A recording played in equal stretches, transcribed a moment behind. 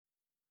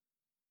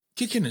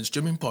Kicking and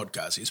Streaming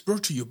Podcast is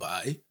brought to you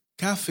by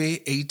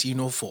Cafe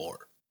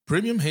 1804.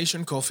 Premium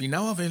Haitian coffee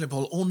now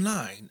available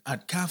online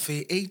at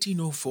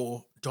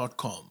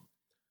cafe1804.com.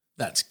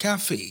 That's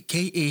cafe,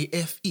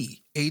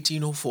 K-A-F-E,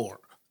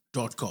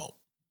 1804.com.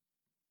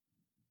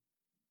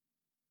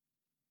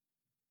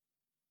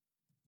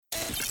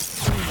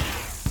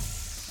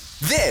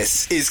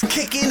 This is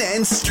Kickin'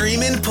 and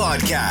Streamin'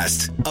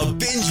 Podcast, a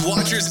binge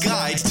watcher's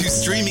guide to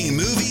streaming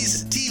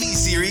movies, TV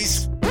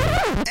series,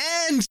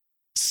 and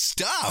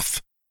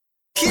stuff.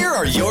 Here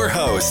are your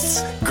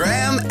hosts,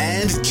 Graham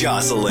and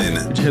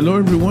Jocelyn. Hello,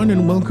 everyone,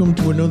 and welcome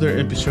to another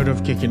episode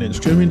of Kickin' and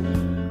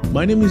Streaming.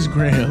 My name is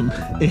Graham,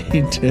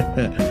 and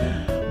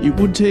it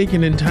would take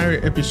an entire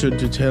episode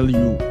to tell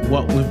you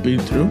what we've been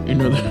through in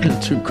order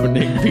to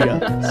connect via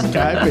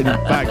Skype. And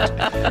in fact,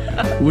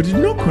 we did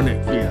not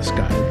connect via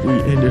Skype.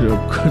 We ended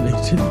up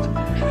connecting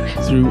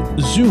through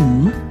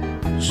Zoom.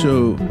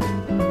 So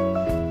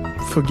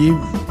forgive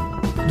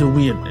the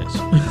weirdness.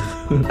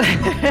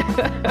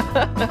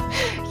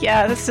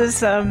 Yeah, this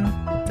is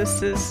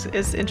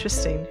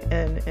interesting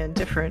and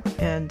different,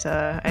 and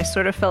I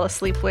sort of fell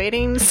asleep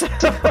waiting, so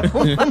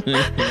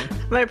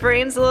my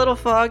brain's a little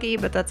foggy,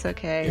 but that's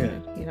okay. Yeah.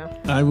 You know,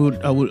 I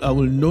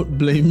will not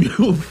blame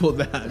you for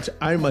that.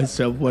 I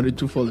myself wanted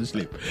to fall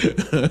asleep.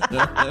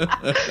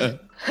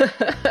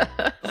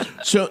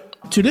 So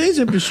today's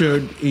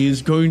episode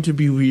is going to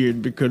be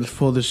weird because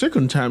for the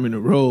second time in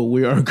a row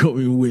we are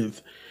going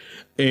with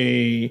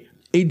a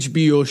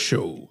HBO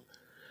show.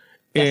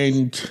 Yes.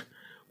 And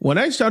when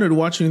I started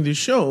watching this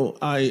show,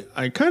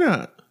 I kind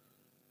of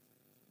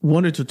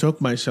wanted to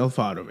talk myself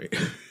out of it.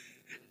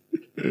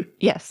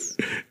 Yes.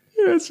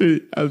 I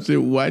said,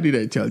 why did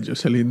I tell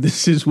Jocelyn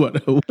this is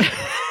what I want?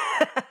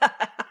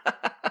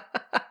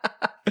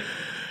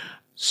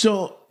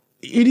 So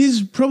it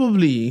is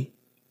probably,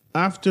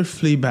 after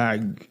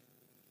Fleabag,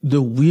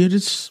 the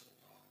weirdest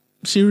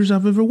series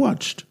I've ever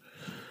watched.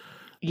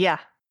 Yeah.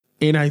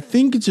 And I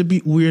think it's a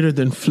bit weirder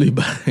than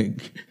Fleabag,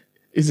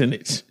 isn't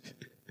it?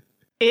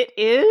 It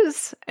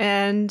is,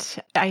 and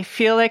I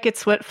feel like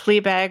it's what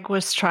Fleabag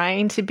was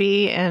trying to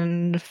be,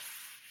 and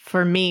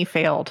for me,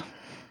 failed.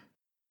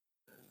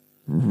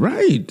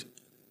 Right.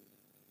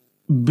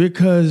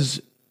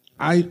 Because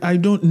I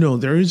don't know.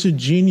 There is a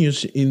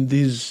genius in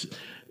this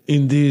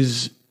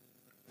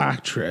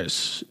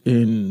actress,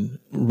 in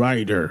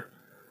writer,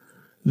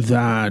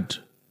 that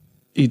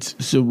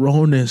it's a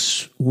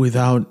rawness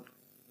without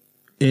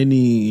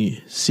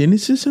any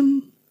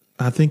cynicism.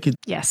 I think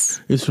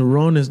it's a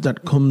rawness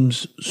that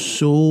comes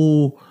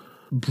so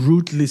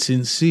brutally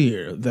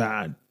sincere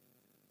that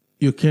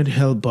you can't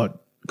help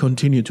but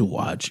continue to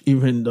watch,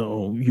 even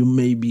though you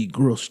may be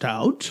grossed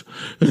out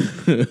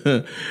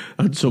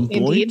at some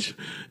point,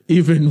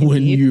 even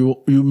when you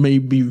may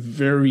be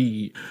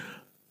very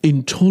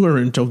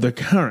intolerant of the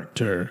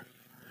character.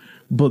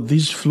 But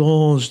these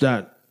flaws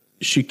that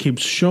she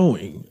keeps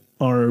showing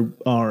are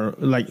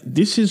like,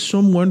 this is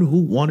someone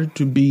who wanted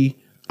to be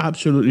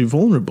absolutely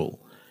vulnerable.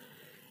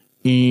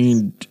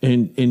 And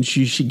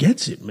she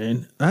gets it,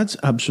 man. That's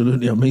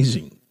absolutely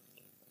amazing.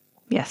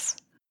 Yes.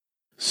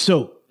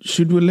 So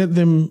should we let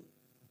the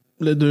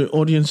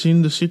audience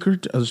in the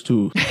secret as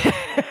to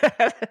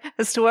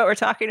as to what we're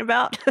talking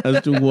about?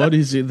 As to what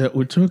is it that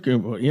we're talking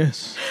about?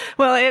 Yes.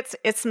 Well,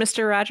 it's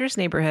Mr. Rogers'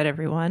 Neighborhood,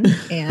 everyone,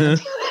 and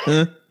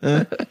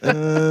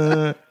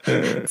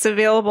it's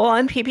available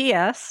on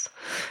PBS.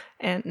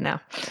 And no.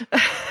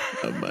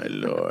 Oh my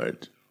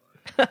Lord.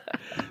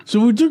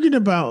 So we're talking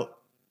about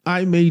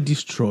I May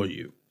Destroy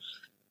You.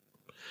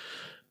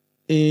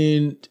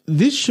 And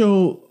this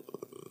show,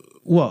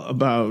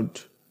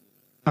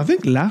 I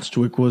think last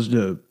week was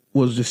the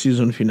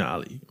season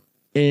finale.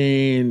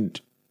 And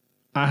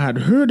I had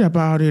heard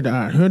about it.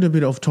 I heard a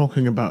bit of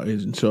talking about it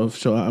and stuff.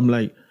 So I'm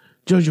like,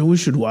 Jojo, we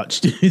should watch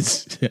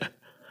this.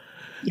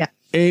 Yeah.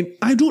 And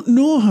I don't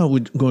know how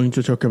we're going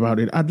to talk about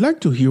it. I'd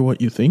like to hear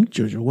what you think,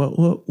 Jojo.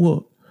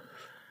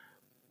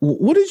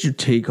 What is your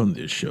take on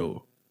this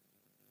show?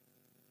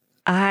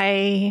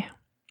 I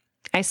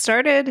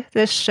started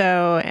this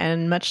show,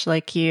 and much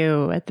like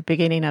you, at the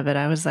beginning of it,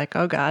 I was like,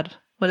 oh God,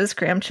 what has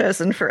Graham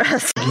chosen for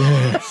us?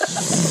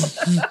 Yes.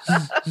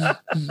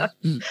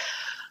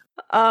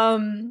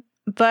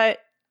 But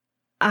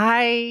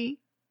I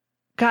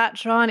got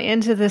drawn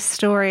into this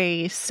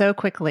story so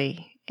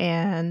quickly,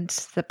 and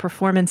the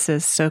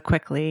performances so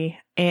quickly,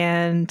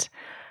 and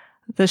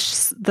the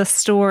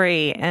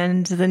story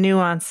and the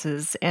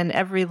nuances and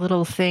every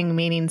little thing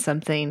meaning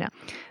something,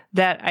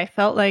 that I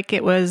felt like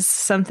it was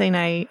something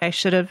I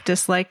should have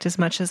disliked as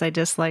much as I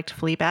disliked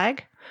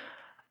Fleabag.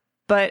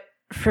 But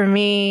for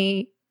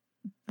me,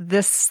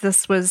 this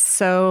was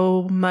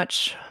so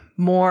much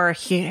more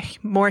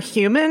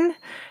human,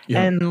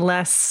 yeah, and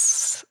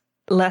less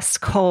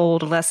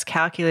cold, less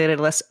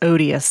calculated, less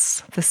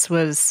odious. This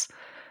was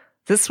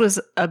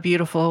a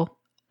beautiful,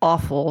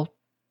 awful,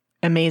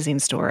 amazing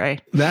story.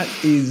 That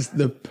is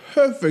the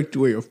perfect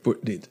way of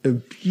putting it. A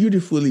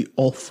beautifully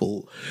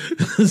awful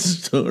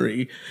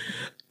story.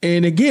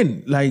 And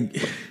again, like,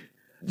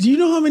 Do you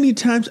know how many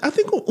times, I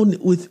think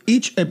with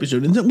each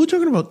episode, and we're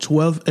talking about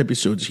 12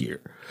 episodes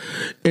here,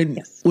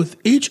 and with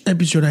each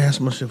episode I ask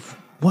myself,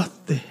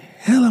 what the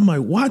hell am I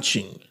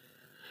watching?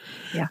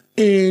 Yeah.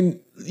 And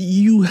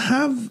you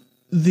have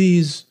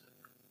this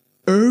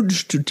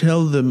urge to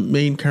tell the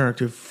main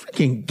character,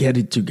 freaking get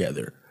it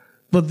together.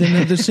 But then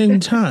at the same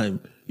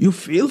time, you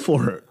feel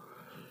for her.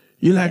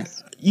 You're like,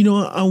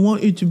 I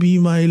want you to be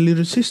my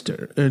little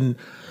sister. And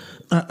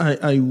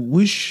I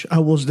wish I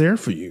was there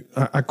for you.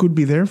 I could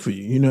be there for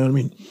you. You know what I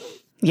mean?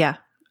 Yeah.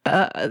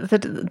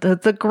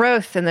 The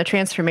growth and the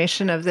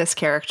transformation of this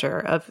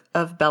character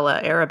of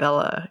Bella,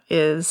 Arabella,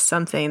 is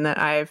something that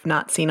I've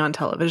not seen on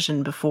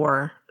television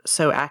before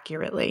so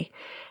accurately.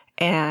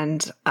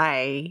 And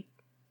I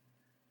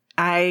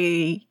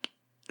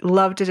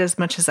loved it as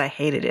much as I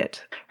hated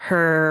it.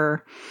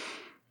 Her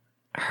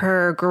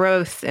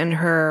growth and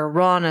her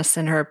rawness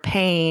and her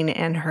pain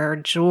and her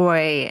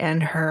joy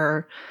and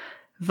her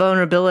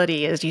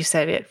vulnerability, as you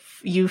said,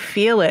 you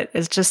feel it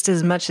as just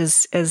as much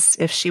as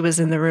if she was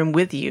in the room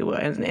with you.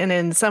 And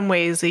in some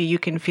ways you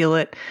can feel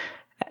it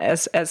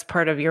as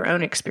part of your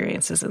own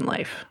experiences in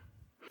life.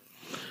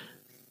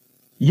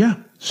 Yeah.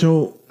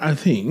 So I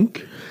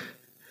think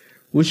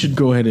we should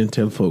go ahead and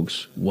tell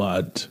folks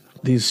what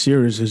this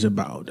series is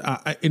about.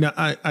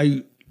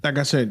 I like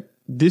I said,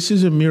 this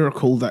is a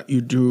miracle that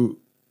you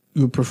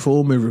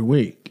perform every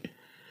week.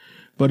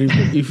 But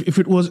if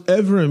it was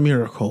ever a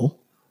miracle,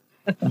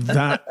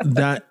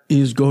 that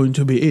is going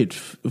to be it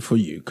for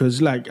you.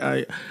 Because like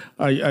I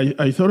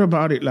thought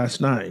about it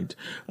last night.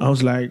 I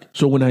was like,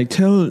 so when I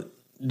tell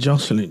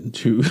Jocelyn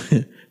to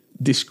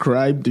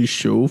describe the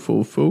show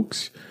for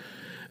folks,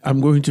 I'm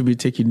going to be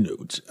taking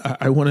notes.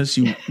 I want to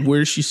see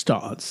where she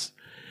starts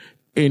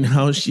and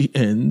how she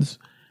ends,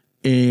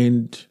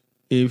 and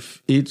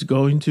if it's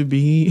going to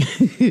be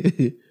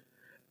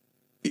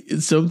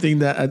something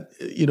that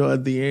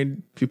at the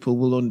end people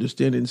will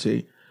understand and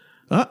say,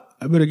 I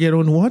better get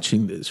on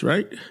watching this,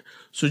 right?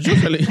 So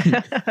Jocelyn,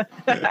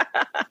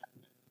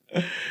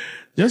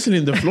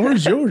 the floor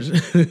is yours.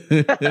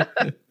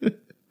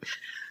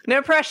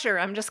 No pressure.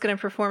 I'm just going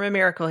to perform a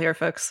miracle here,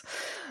 folks.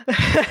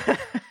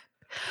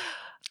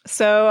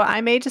 So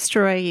I May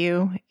Destroy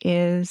You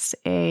is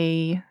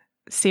a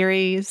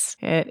series.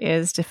 It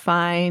is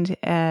defined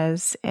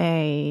as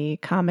a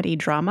comedy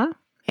drama,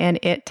 and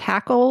it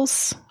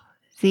tackles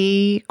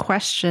the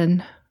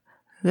question,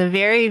 the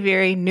very,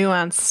 very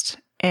nuanced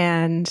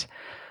and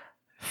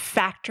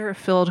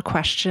factor-filled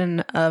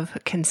question of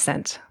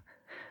consent,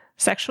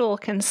 sexual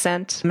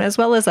consent, as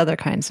well as other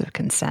kinds of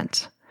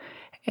consent.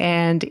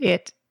 And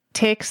it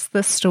takes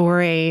the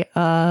story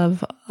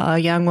of a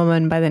young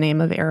woman by the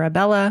name of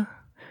Arabella,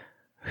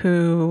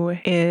 who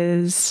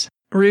is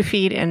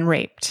roofied and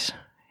raped.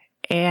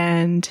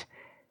 And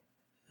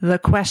the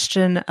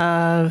question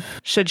of,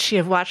 should she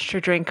have watched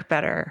her drink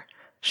better?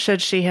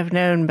 Should she have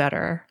known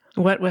better?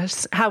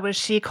 How was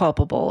she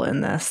culpable in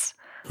this?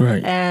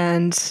 Right.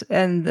 And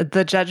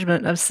the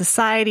judgment of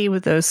society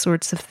with those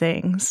sorts of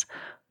things.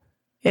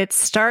 It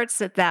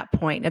starts at that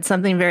point. It's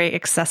something very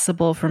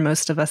accessible for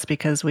most of us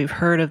because we've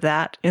heard of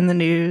that in the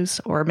news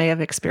or may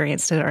have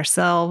experienced it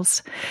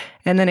ourselves,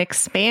 and then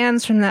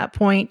expands from that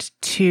point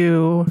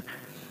to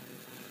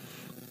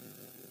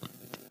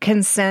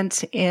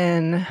consent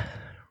in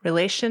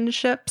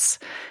relationships,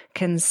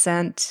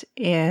 consent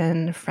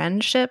in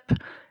friendship,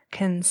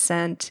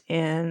 consent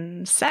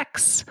in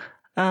sex,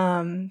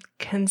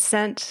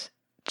 consent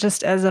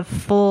just as a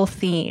full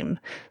theme.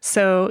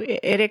 So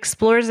it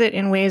explores it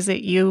in ways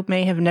that you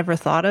may have never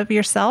thought of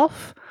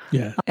yourself.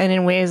 Yeah. And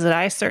in ways that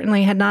I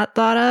certainly had not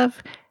thought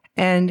of,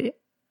 and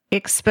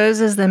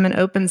exposes them and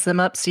opens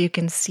them up so you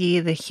can see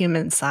the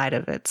human side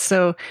of it.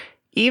 So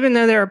even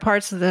though there are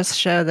parts of this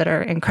show that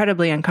are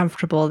incredibly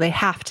uncomfortable, they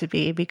have to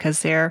be,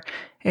 because they're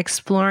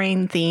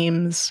exploring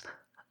themes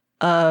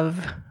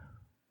of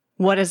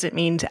what does it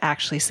mean to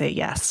actually say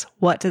yes?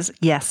 What does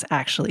yes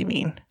actually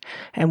mean?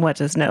 And what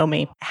does no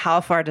mean?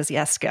 How far does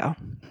yes go?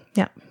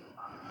 Yeah.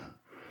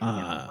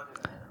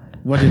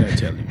 What did I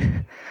tell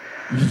you?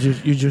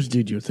 You just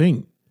did your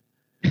thing.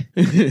 you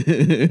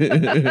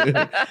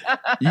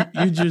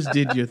just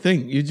did your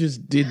thing. You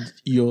just did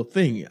your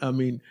thing. I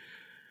mean,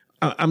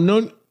 I'm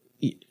not.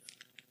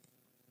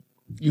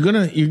 You're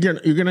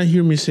gonna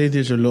hear me say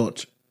this a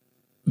lot.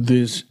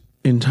 This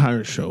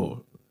entire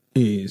show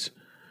is.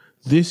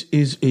 This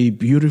is a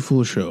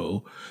beautiful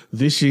show.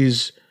 This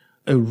is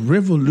a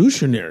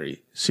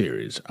revolutionary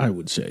series, I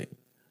would say.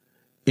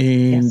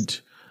 And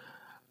yes.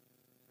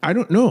 I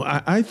don't know.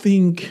 I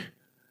think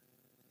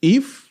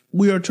if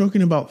we are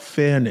talking about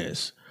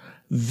fairness,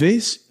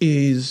 this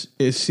is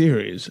a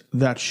series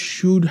that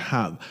should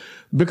have,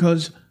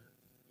 because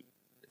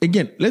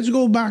again, let's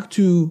go back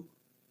to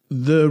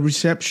the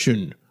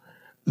reception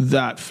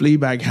that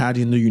Fleabag had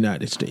in the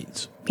United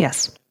States.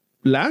 Yes.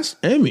 Last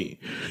Emmy,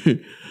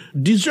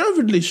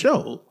 deservedly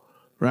so,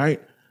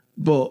 right?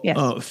 But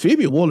yes.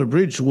 Phoebe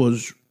Waller-Bridge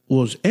was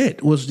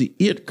the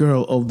it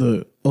girl of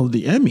the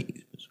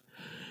Emmys,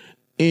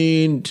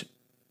 and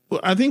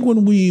I think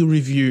when we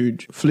reviewed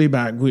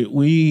Fleabag,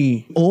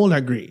 we all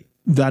agree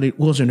that it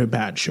wasn't a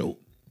bad show.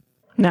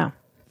 No.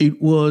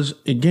 It was,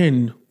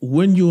 again,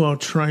 when you are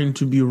trying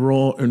to be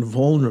raw and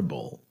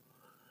vulnerable,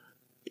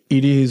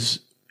 it is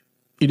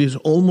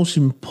almost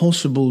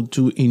impossible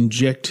to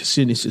inject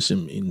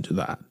cynicism into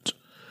that.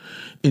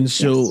 And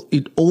so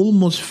it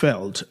almost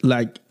felt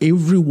like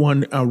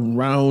everyone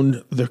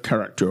around the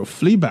character of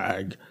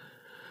Fleabag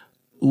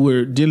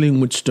were dealing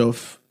with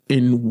stuff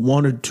and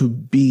wanted to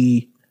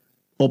be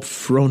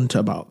upfront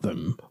about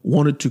them,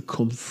 wanted to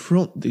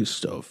confront this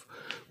stuff.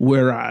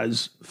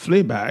 Whereas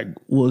Fleabag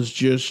was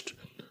just,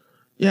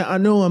 yeah, I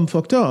know I'm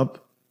fucked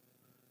up,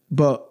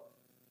 but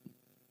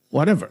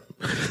whatever,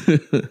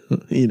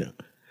 you know.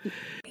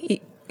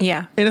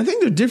 Yeah. And I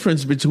think the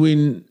difference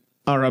between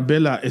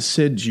Arabella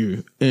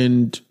Esedju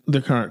and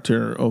the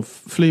character of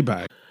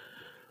Fleabag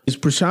is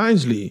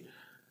precisely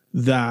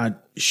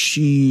that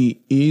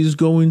she is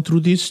going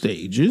through these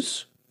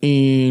stages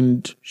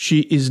and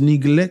she is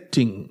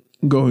neglecting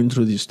going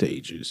through these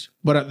stages.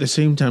 But at the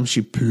same time,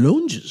 she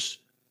plunges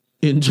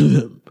into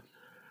them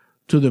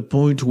to the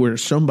point where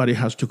somebody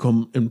has to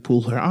come and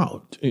pull her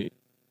out.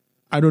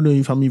 I don't know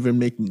if I'm even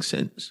making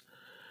sense.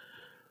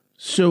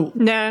 So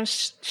no,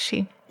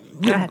 she.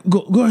 Go ahead.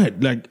 Go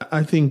ahead. Like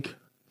I think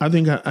I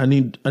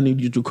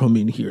need you to come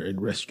in here and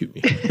rescue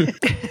me.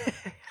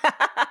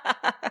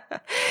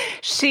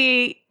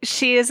 She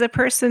is a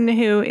person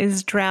who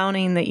is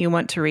drowning that you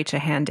want to reach a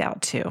hand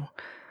out to.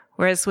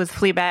 Whereas with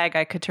Fleabag,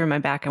 I could turn my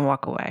back and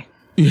walk away.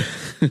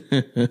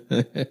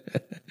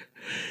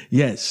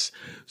 Yes.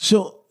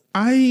 So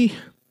I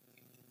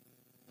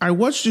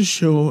watched the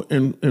show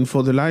and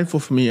for the life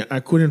of me,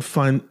 I couldn't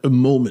find a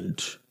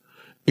moment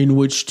in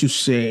which to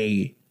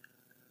say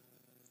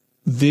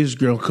this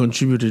girl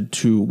contributed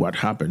to what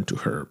happened to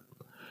her.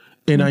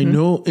 And I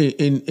know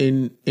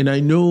and I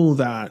know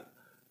that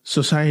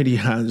society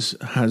has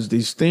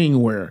this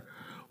thing where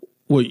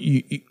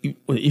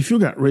if you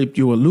got raped,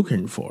 you were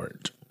looking for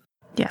it.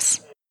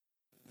 Yes.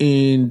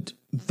 And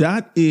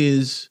that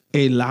is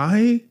a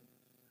lie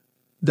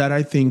that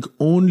I think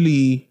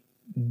only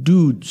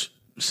dudes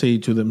say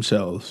to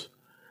themselves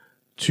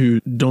to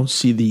don't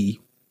see the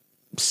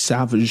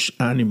savage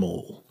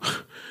animal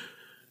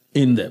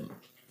in them.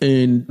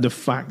 And the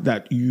fact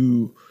that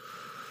you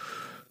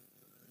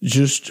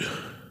just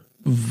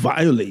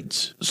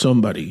violate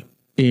somebody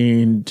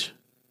and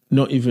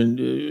not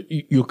even,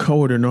 you're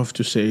coward enough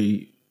to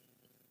say,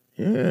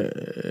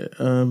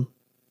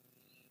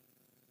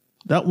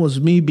 that was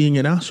me being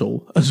an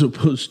asshole, as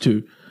opposed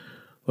to,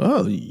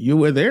 well, you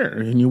were there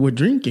and you were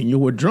drinking, you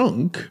were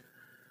drunk.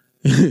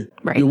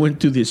 Right. You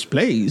went to this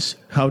place.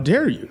 How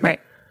dare you?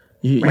 Right.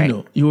 You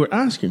know, you were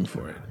asking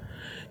for it.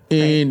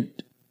 And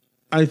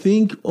I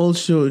think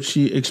also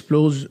she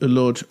explores a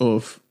lot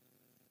of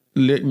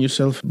letting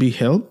yourself be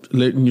helped,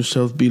 letting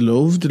yourself be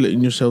loved,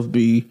 letting yourself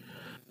be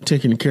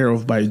taken care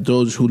of by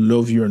those who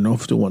love you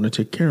enough to want to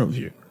take care of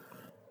you.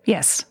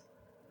 Yes.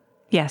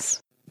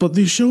 Yes. But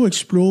the show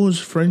explores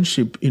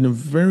friendship in a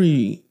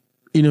very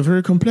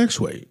complex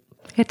way.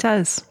 It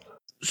does.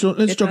 So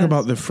let's talk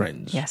about the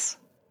friends. Yes.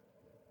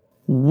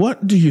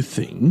 What do you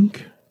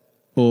think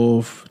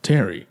of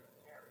Terry?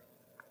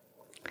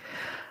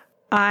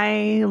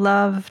 I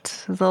loved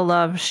the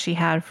love she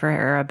had for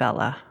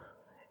Arabella.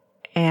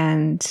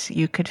 And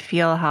you could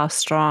feel how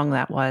strong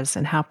that was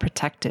and how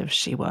protective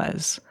she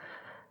was.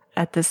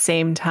 At the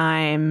same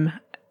time,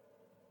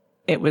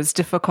 it was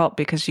difficult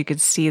because you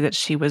could see that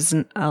she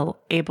wasn't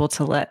able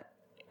to let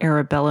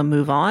Arabella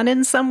move on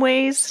in some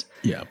ways.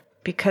 Yeah.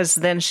 Because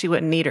then she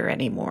wouldn't need her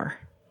anymore.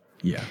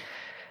 Yeah.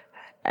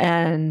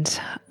 And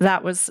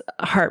that was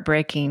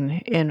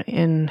heartbreaking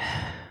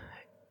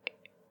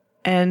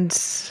and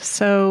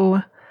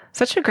so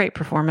such a great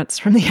performance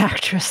from the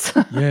actress.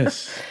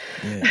 Yes.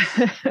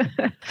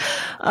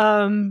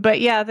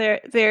 But yeah,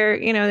 they're,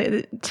 you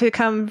know, to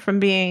come from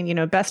being, you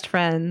know, best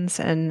friends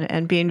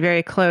and being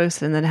very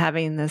close and then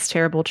having this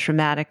terrible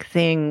traumatic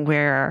thing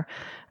where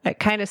it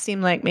kind of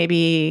seemed like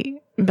maybe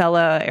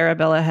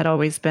Arabella had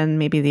always been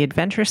maybe the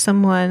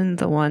adventuresome one,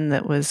 the one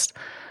that was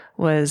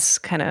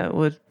kind of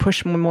would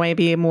push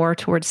maybe more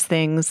towards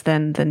things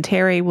than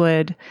Terry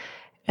would.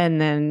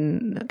 And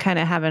then kind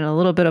of having a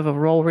little bit of a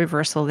role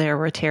reversal there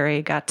where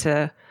Terry got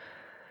to,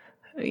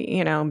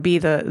 you know, be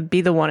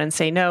the one and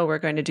say, no, we're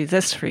going to do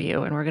this for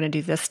you and we're going to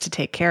do this to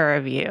take care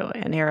of you.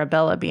 And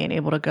Arabella being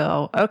able to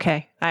go,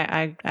 okay,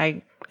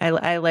 I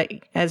let,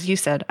 as you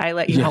said, I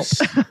let you help.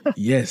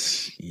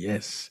 Yes.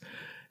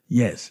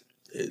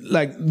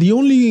 Like the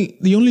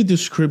only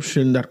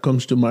description that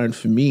comes to mind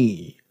for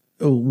me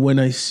when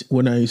I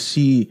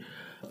see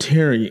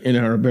Terry and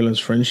Arabella's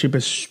friendship,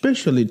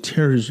 especially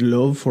Terry's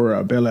love for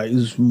Arabella,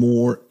 is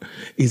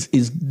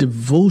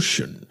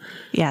devotion.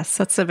 Yes,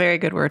 that's a very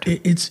good word.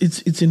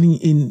 It's an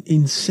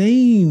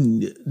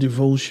insane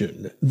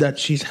devotion that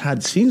she's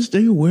had since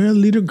they were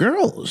little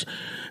girls.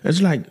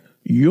 It's like,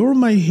 you're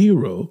my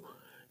hero,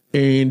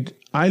 and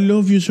I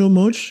love you so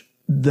much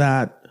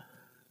that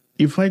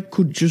if I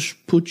could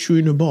just put you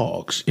in a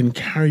box and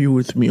carry you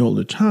with me all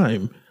the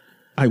time,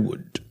 I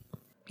would.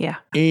 Yeah.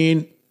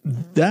 And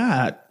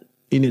that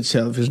in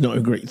itself is not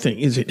a great thing,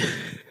 is it?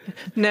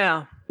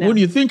 No. When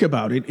you think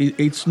about it,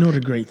 it's not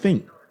a great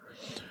thing.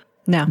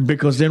 No.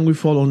 Because then we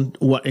fall on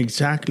what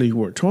exactly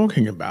we're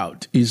talking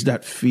about, is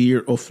that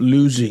fear of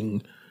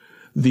losing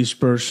this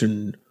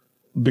person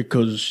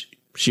because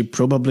she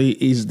probably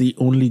is the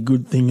only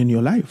good thing in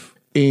your life.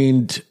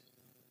 And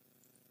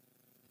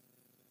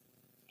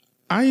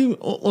I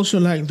also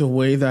like the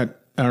way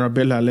that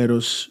Arabella let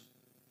us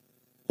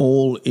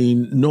all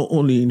in, not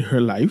only in her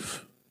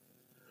life,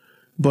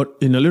 but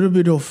in a little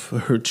bit of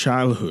her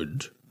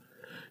childhood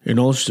and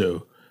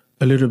also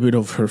a little bit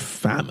of her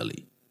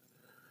family.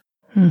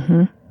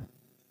 Mm-hmm.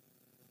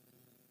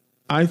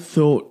 I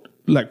thought,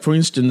 like, for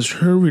instance,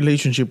 her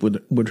relationship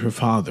with her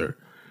father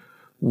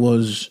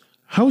was,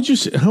 how would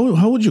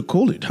you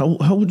call it?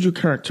 How would you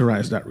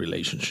characterize that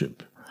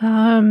relationship?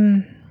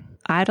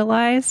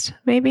 Idolized,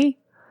 maybe.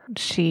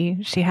 She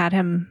had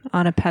him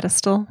on a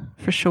pedestal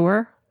for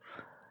sure.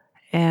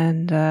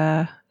 And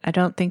I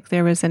don't think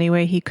there was any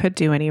way he could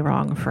do any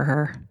wrong for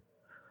her.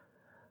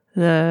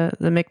 The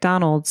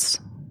McDonald's,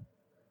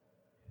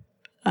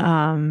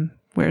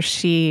 where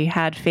she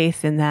had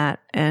faith in that.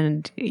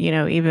 And, you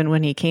know, even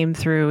when he came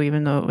through,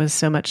 even though it was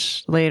so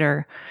much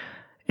later,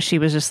 she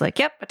was just like,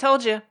 yep, I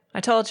told you.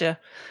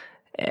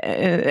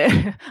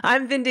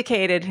 I'm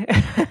vindicated.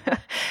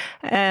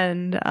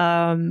 And,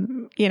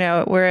 you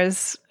know,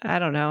 whereas, I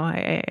don't know,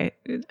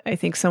 I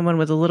think someone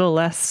with a little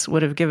less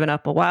would have given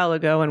up a while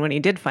ago. And when he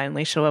did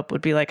finally show up,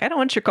 would be like, I don't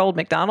want your cold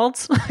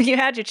McDonald's. You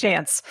had your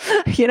chance,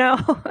 you know?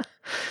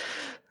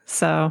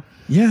 So.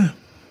 Yeah.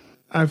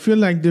 I feel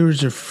like there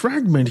is a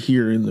fragment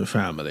here in the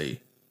family.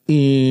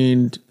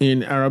 And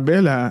in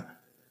Arabella,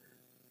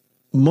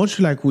 much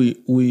like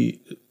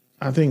we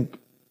I think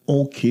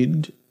all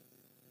kids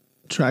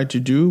try to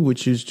do,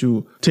 which is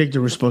to take the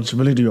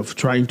responsibility of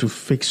trying to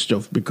fix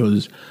stuff,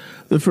 because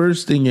the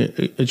first thing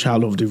a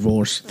child of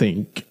divorce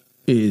think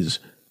is,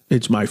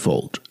 it's my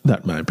fault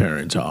that my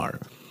parents are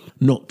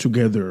not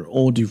together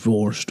or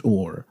divorced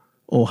or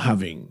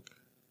having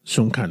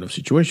some kind of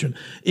situation.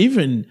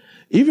 Even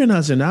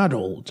as an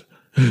adult,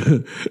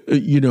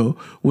 you know,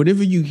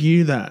 whenever you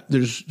hear that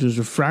there's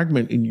a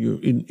fragment in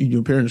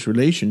your parents'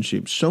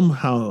 relationship,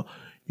 somehow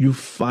you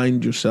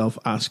find yourself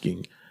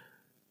asking,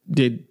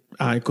 did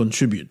I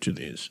contribute to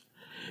this?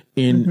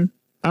 And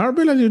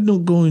Arabella did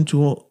not go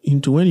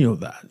into any of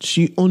that.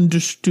 She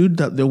understood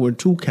that there were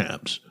two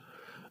camps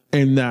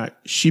and that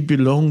she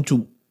belonged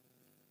to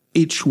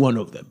each one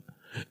of them.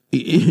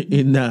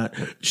 In that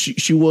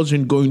she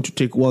wasn't going to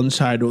take one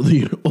side or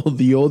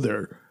the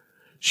other.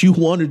 She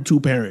wanted two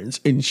parents,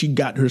 and she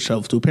got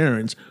herself two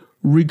parents,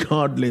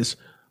 regardless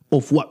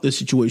of what the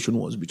situation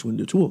was between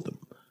the two of them.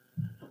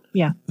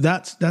 Yeah,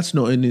 that's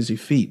not an easy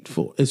feat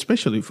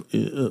especially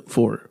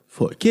for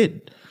a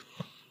kid.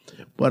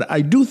 But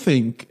I do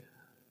think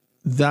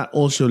that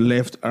also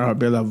left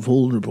Arabella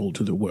vulnerable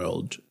to the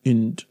world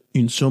in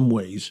some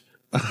ways.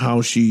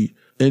 How she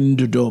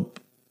ended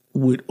up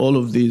with all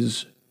of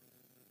these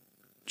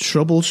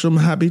troublesome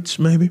habits,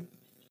 maybe.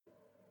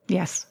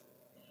 Yes.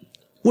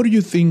 What do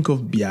you think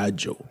of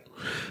Biagio?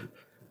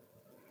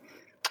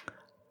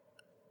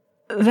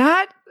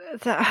 That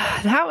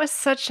was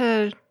such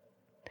a.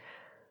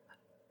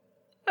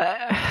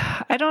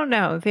 I don't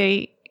know.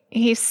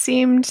 He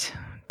seemed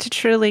to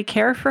truly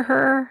care for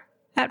her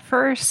at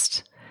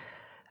first,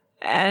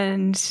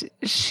 and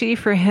she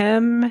for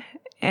him,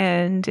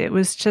 and it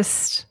was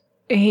just,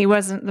 he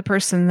wasn't the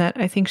person that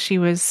I think she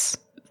was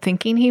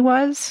thinking he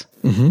was,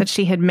 that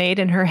she had made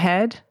in her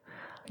head.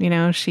 You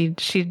know,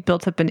 she'd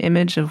built up an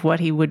image of what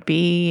he would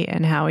be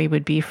and how he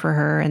would be for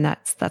her, and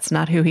that's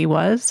not who he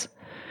was.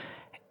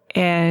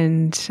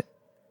 And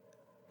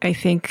I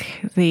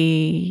think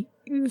the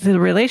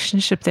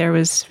relationship there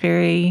was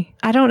very,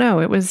 I don't know,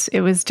 it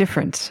was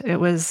different.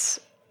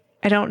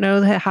 I don't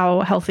know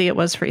how healthy it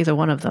was for either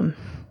one of them.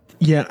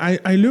 Yeah,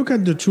 I look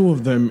at the two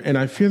of them and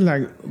I feel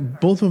like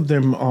both of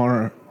them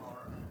are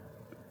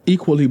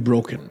equally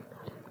broken.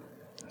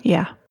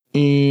 Yeah.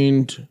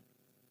 And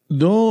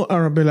though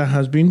Arabella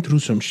has been through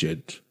some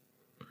shit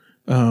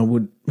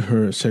with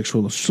her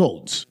sexual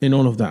assaults and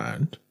all of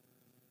that,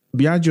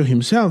 Biagio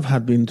himself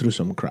had been through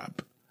some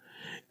crap.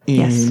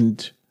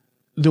 And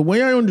the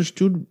way I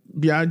understood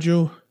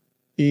Biagio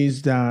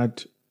is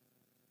that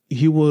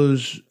he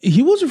was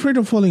afraid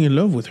of falling in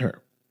love with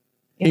her.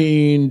 Yeah.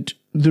 And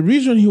the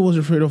reason he was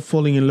afraid of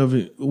falling in love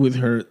with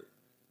her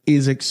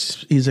is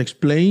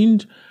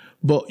explained,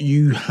 but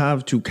you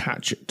have to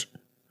catch it.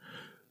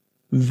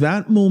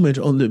 That moment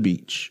on the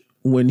beach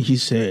when he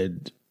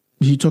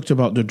talked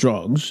about the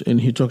drugs and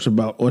he talks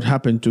about what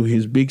happened to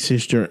his big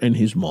sister and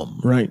his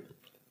mom, right?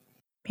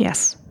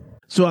 Yes.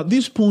 So at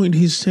this point,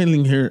 he's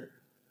giving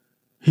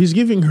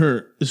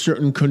her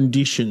certain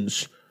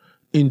conditions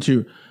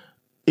into,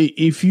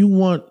 if you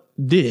want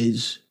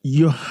this,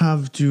 you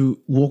have to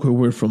walk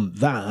away from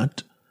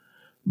that,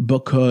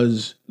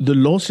 because the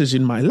losses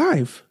in my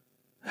life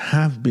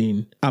have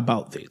been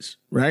about this,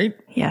 right?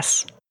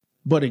 Yes.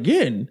 But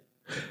again,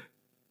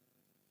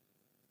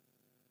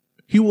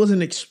 he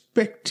wasn't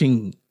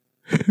expecting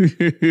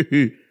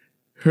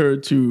her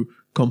to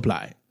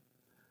comply.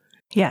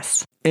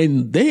 Yes.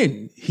 And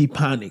then he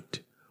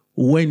panicked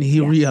when he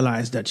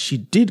realized that she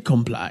did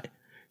comply,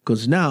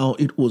 because now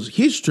it was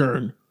his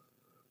turn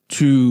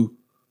to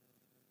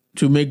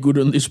make good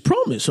on this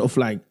promise of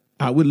like,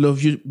 I will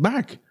love you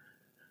back.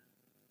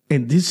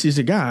 And this is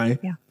a guy,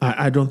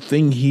 I don't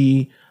think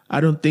he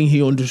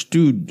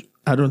understood.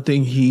 I don't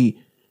think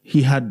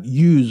he had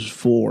use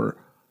for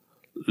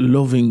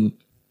loving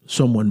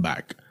someone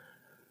back.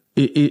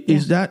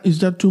 Is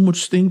that too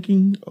much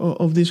thinking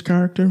of this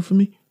character for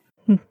me?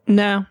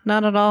 No,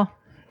 not at all.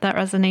 That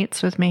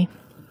resonates with me.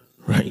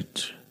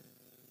 Right.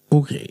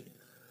 Okay.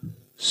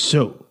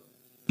 So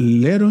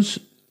let us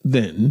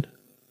then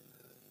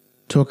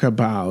talk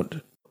about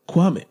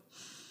Kwame.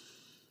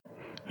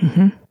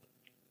 Mm-hmm.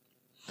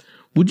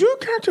 Would you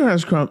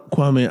characterize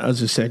Kwame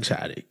as a sex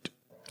addict?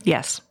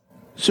 Yes.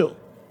 So,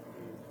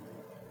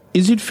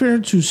 is it fair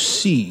to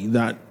see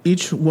that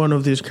each one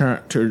of these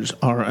characters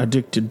are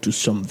addicted to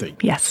something?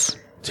 Yes.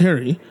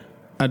 Terry,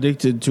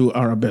 addicted to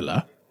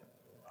Arabella.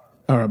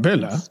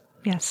 Arabella,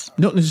 yes.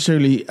 Not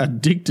necessarily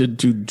addicted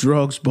to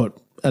drugs, but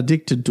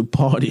addicted to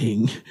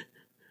partying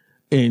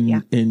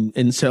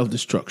and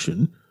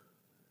self-destruction.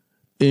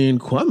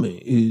 And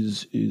Kwame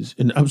is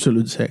an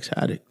absolute sex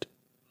addict.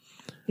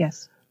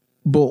 Yes.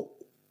 But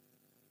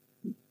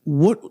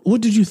what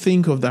did you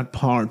think of that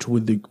part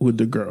with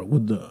the girl,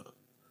 with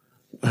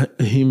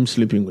him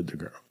sleeping with the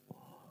girl?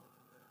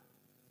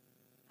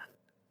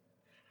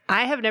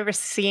 I have never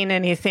seen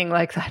anything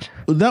like that.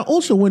 That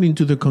also went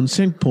into the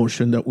consent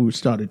portion that we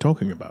started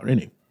talking about,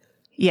 didn't it?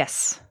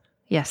 Yes.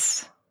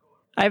 Yes.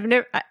 I've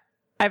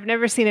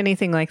never seen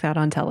anything like that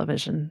on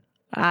television.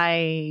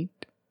 I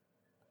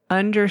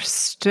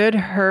understood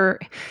her,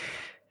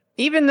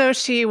 even though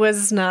she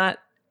was not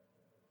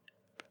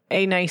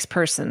a nice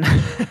person,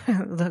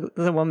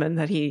 the woman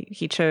that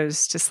he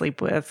chose to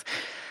sleep with.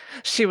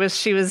 She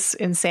was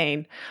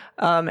insane,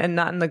 and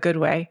not in the good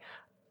way.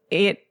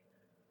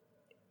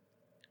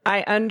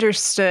 I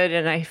understood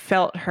and I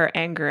felt her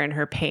anger and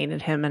her pain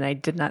at him, and I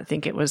did not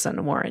think it was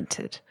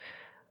unwarranted.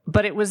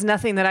 But it was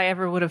nothing that I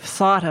ever would have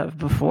thought of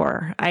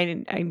before.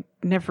 I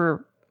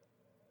never.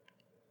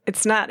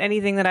 It's not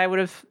anything that I would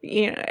have,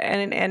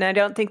 and I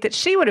don't think that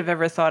she would have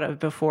ever thought of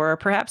before, or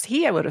perhaps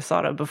he would have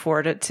thought of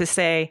before to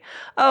say,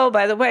 oh,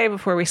 by the way,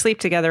 before we sleep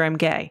together, I'm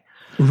gay.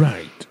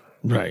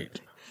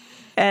 Right.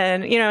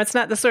 And, it's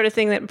not the sort of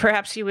thing that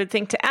perhaps you would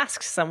think to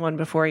ask someone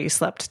before you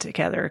slept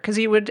together, because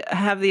you would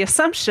have the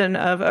assumption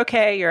of,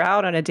 okay, you're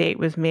out on a date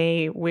with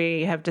me.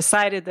 We have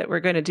decided that we're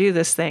going to do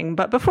this thing.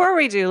 But before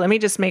we do, let me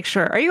just make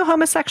sure. Are you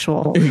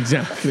homosexual?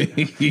 Exactly.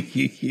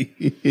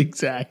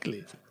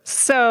 Exactly.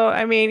 So,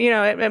 I mean,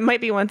 it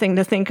might be one thing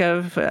to think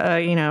of,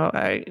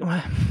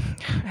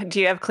 do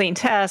you have clean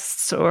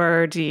tests,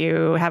 or do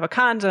you have a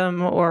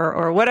condom,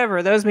 or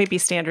whatever? Those may be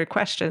standard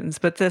questions.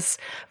 But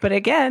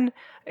again,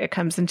 it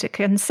comes into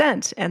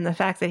consent. And the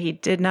fact that he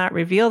did not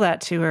reveal that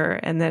to her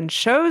and then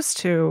chose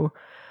to,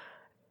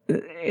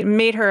 it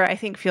made her, I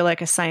think, feel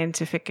like a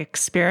scientific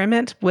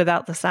experiment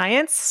without the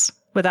science,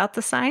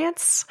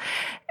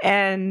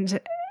 and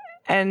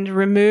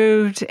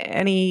removed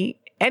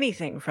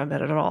anything from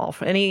it at all,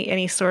 for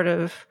any sort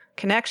of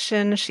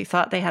connection. She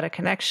thought they had a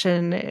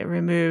connection. It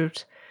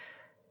removed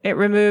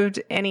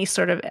any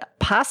sort of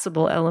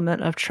possible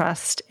element of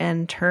trust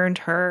and turned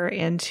her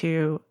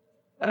into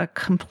a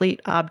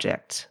complete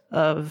object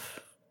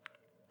of,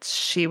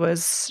 she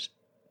was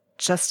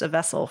just a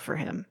vessel for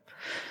him.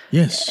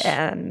 Yes.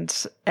 And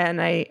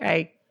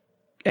I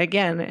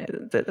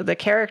again, the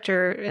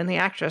character and the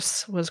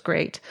actress was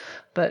great,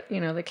 but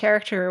the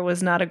character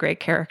was not a great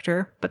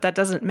character. But that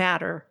doesn't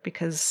matter,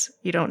 because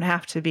you don't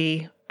have to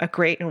be a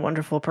great and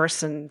wonderful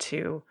person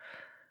to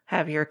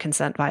have your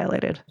consent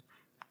violated.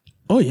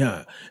 Oh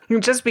yeah.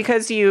 Just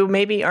because you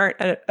maybe aren't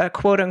a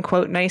quote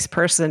unquote nice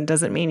person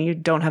doesn't mean you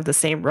don't have the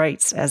same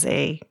rights as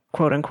a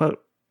quote unquote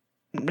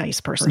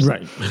nice person.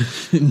 Right.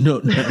 No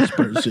nice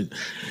person.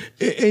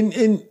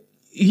 And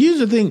here's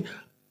the thing.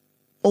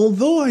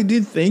 Although I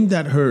did think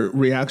that her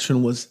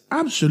reaction was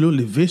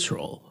absolutely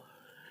visceral,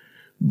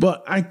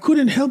 but I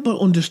couldn't help but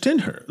understand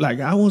her. Like,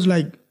 I was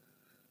like,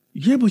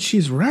 yeah, but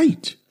she's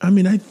right. I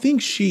mean, I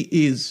think she,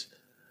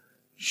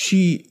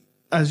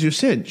 as you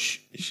said,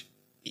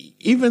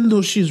 even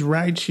though she's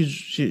right,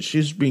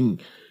 she's being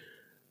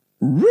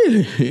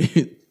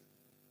really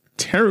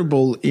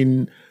terrible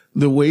in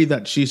the way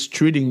that she's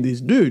treating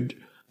this dude,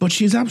 but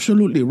she's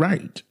absolutely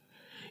right.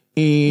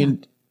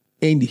 And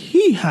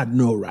he had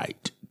no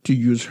right to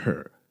use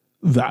her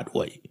that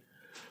way.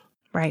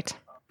 Right.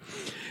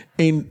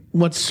 And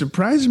what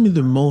surprised me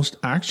the most,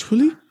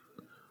 actually,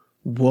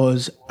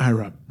 was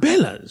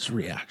Arabella's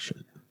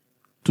reaction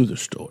to the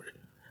story.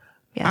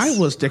 Yes. I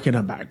was taken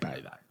aback by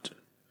that.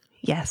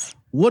 Yes.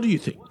 What do you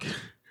think?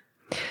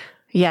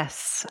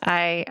 Yes.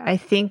 I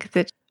think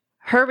that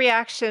her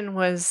reaction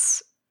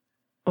was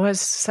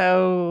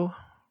so,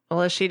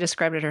 well, as she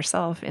described it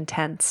herself,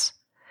 intense.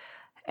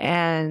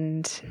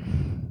 And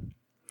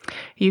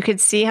You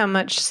could see how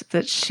much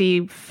that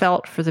she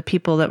felt for the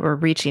people that were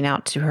reaching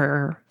out to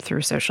her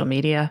through social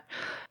media,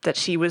 that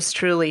she was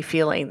truly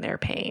feeling their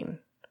pain.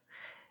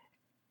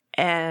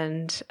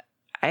 And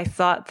I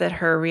thought that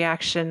her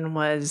reaction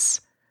was,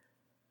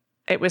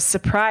 it was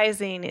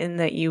surprising in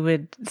that you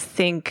would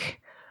think,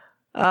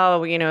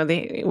 oh, you know,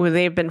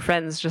 they've been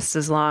friends just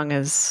as long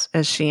as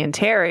she and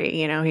Terry,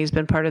 you know, he's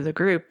been part of the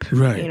group.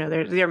 Right. You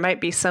know, there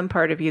might be some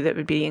part of you that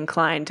would be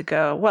inclined to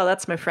go, well,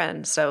 that's my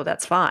friend, so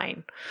that's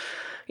fine.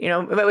 You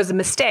know, it was a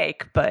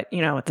mistake, but, you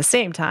know, at the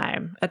same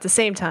time,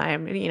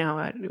 you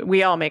know,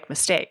 we all make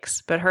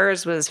mistakes, but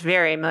hers was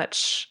very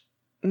much,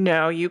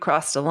 no, you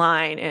crossed a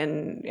line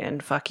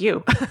and fuck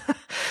you.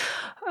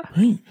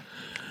 Right.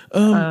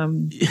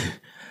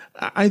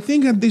 I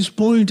think at this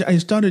point, I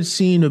started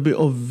seeing a bit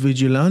of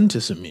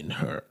vigilantism in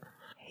her.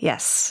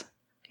 Yes.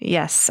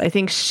 I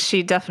think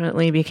she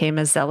definitely became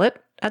a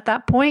zealot at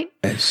that point.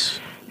 Yes.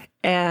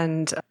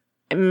 And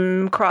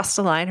crossed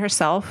the line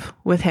herself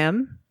with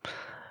him.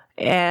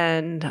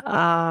 And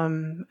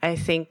I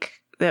think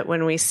that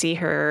when we see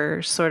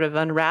her sort of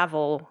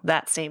unravel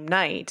that same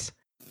night,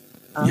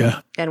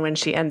 and when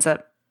she ends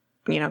up,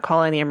 you know,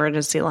 calling the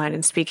emergency line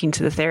and speaking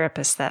to the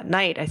therapist that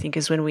night, I think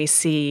is when we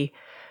see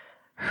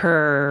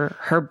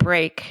her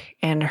break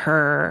and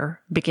her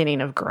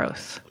beginning of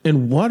growth.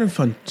 And what a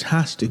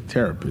fantastic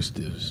therapist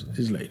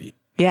this lady.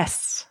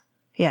 Yes.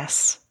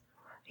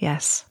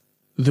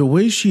 The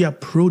way she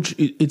approached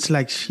it, it's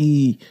like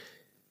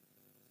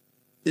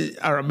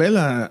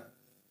Arabella,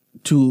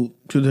 to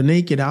the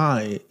naked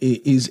eye,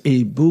 is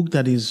a book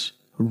that is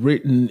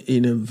written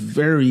in a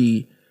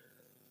very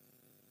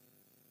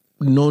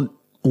not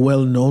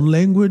well-known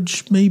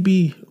language,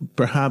 maybe,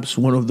 perhaps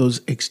one of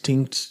those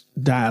extinct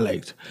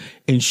dialects.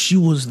 And she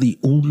was the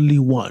only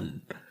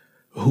one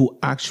who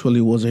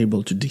actually was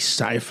able to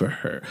decipher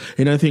her.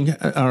 And I think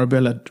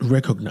Arabella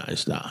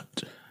recognized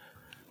that,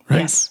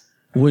 right? Yes.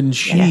 When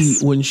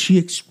she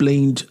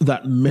explained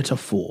that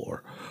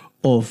metaphor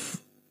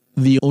of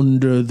the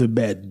under the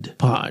bed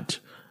part,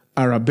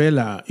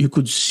 Arabella, you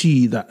could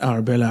see that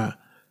Arabella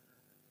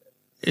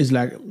is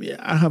like,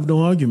 I have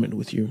no argument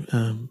with you.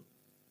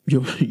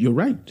 You're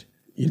right,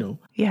 you know.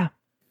 Yeah.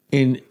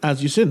 And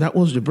as you said, that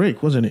was the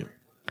break, wasn't it?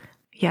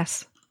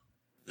 Yes.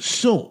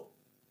 So,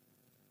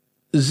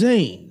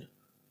 Zane,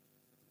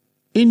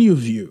 in your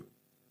view,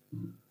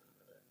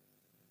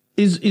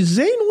 is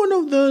Zane one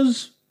of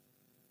those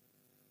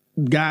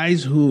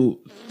guys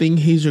who think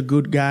he's a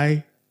good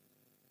guy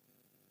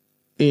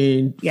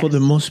and for the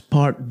most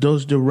part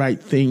does the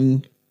right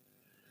thing,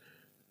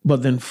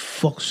 but then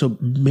fucks up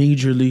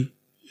majorly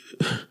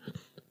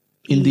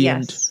in the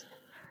end?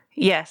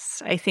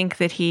 Yes, I think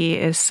that he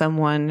is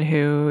someone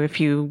who,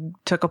 if you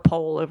took a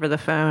poll over the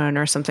phone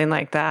or something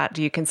like that,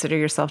 do you consider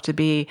yourself to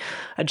be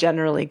a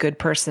generally good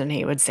person?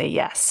 He would say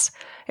yes.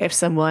 If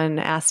someone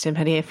asked him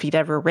if he'd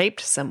ever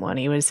raped someone,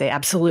 he would say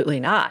absolutely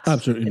not.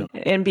 Absolutely not.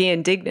 And be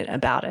indignant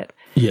about it.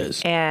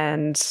 Yes.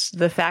 And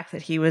the fact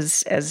that he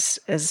was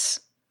as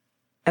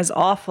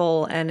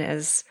awful and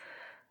as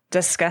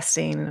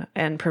disgusting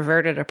and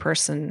perverted a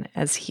person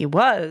as he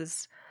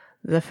was,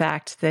 the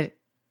fact that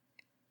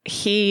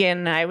he,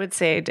 and I would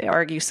say to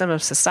argue some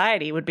of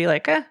society, would be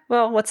like,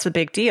 well, what's the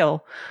big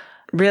deal?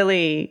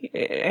 Really,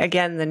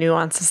 again, the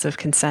nuances of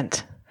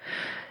consent.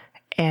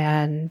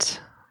 And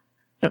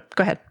go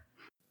ahead.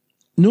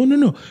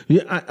 No.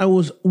 Yeah, I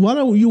was,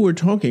 while you were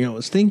talking, I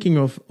was thinking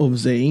of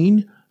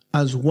Zane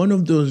as one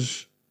of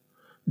those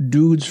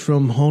dudes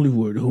from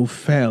Hollywood who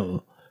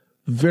fell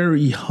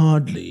very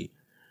hardly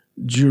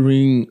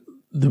during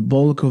the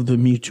bulk of the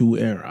Me Too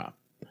era.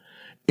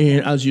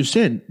 And as you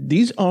said,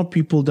 these are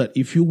people that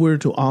if you were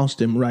to ask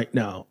them right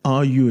now,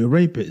 are you a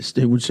rapist?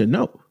 They would say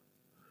no.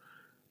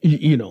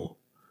 You know,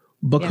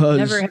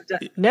 because...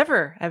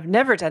 I've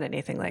never done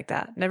anything like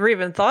that. Never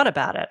even thought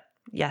about it.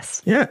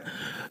 Yes. Yeah.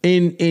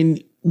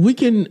 And we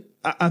can,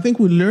 I think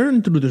we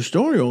learned through the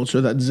story also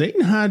that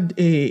Zane had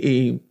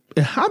a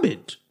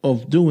habit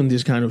of doing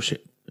this kind of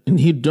shit. And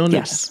he'd done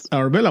it.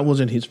 Arabella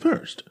wasn't his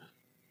first.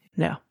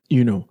 No.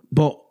 You know,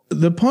 but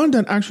the part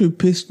that actually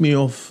pissed me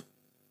off,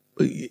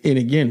 and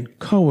again,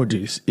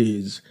 cowardice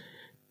is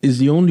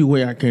the only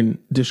way I can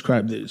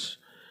describe this,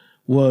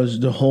 was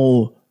the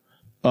whole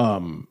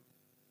I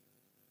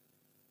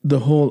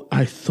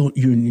thought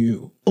you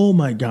knew. Oh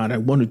my God, I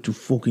wanted to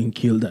fucking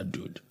kill that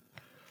dude.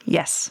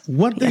 Yes.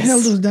 What the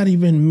hell does that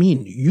even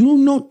mean? You're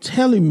not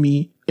telling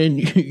me and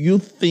you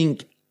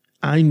think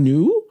I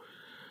knew?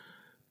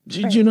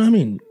 Do you know what I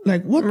mean?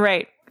 Like what?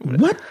 Right.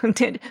 What?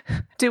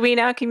 Do we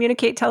now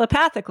communicate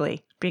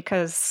telepathically?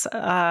 Because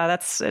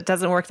it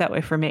doesn't work that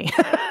way for me.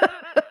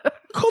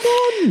 Come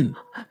on.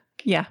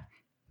 Yeah.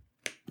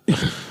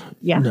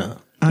 No.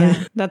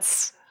 I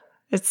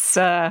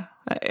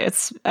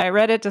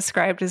read it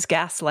described as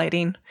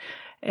gaslighting,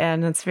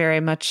 and it's very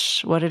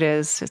much what it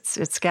is.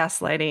 It's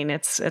gaslighting.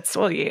 It's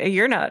well,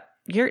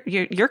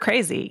 you're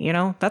crazy. You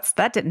know,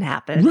 that didn't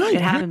happen. Right,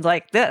 it happened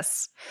like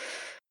this.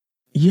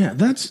 Yeah,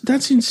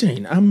 that's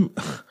insane.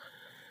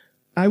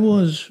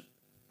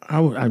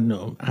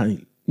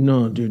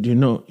 no, dude, you're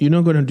not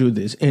going to do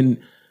this. And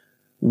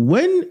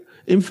when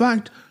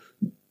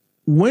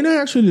I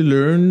actually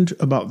learned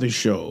about the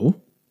show,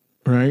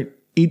 right,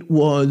 it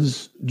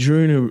was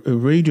during a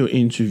radio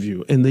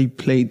interview, and they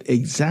played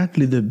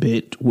exactly the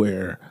bit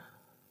where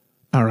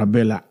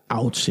Arabella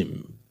outs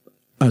him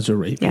as a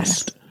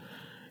rapist.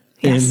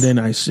 Yes. And then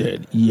I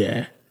said,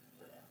 yeah,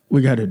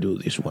 we got to do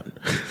this one.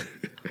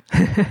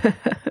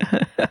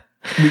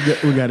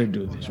 we got to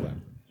do this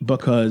one.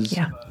 Because,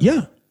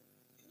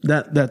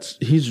 that's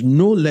he's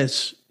no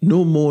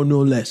more, no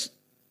less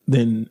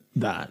than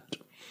that.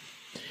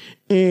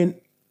 And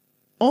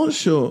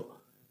also,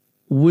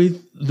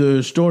 with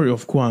the story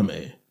of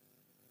Kwame,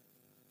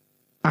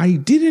 I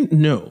didn't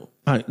know,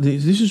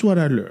 this is what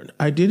I learned.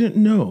 I didn't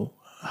know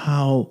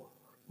how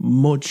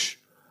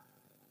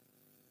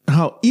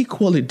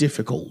equally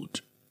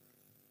difficult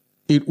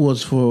it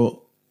was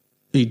for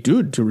a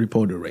dude to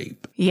report a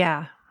rape.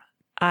 Yeah.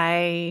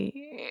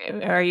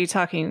 Are you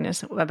talking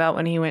about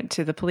when he went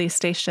to the police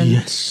station?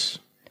 Yes.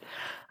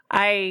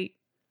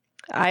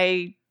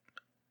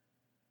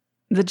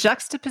 The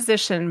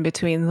juxtaposition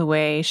between the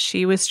way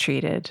she was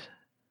treated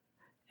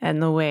and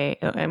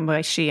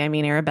by she, I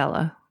mean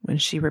Arabella, when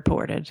she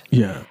reported.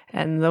 Yeah.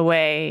 And the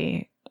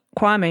way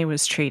Kwame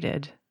was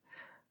treated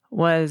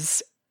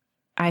was,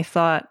 I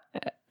thought,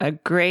 a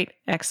great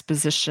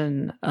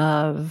exposition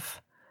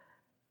of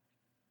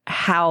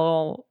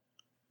how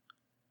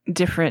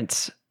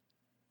different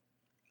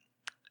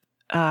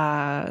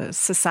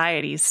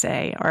societies,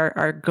 say,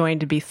 are going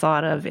to be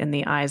thought of in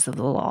the eyes of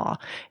the law.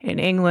 In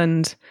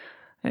England,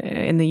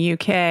 in the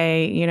UK,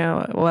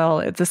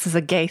 this is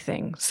a gay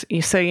thing.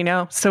 So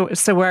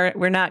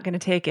we're not going to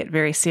take it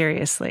very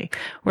seriously.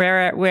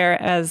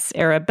 Whereas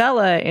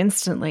Arabella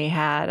instantly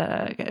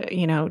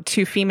had,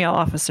 2 female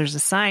officers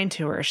assigned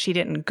to her. She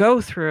didn't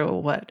go through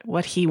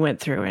what he went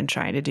through in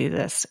trying to do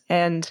this.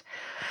 And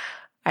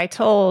I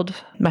told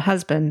my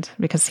husband,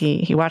 because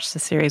he watched the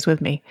series with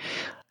me,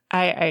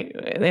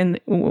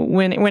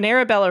 when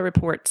Arabella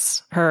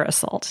reports her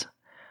assault,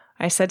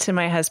 I said to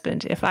my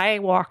husband, if I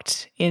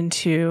walked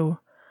into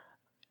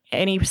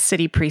any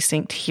city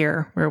precinct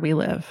here where we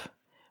live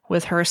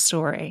with her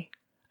story,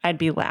 I'd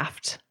be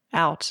laughed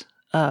out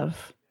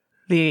of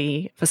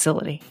the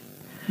facility.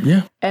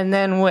 Yeah. And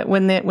then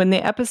when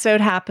the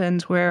episode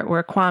happened where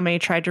Kwame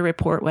tried to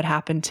report what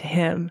happened to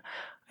him,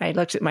 I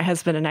looked at my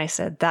husband and I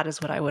said, that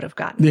is what I would have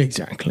gotten.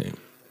 Exactly.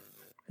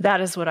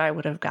 That is what I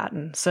would have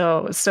gotten.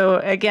 So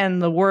again,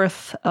 the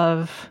worth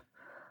of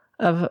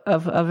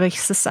a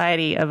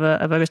society, of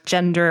a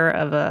gender,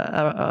 of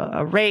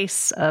a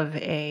race, of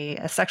a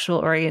sexual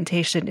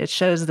orientation, it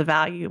shows the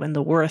value and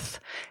the worth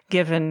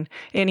given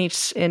in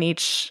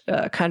each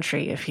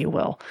country, if you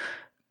will.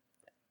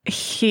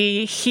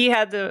 He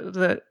had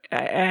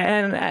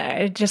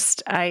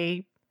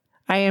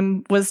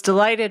was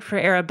delighted for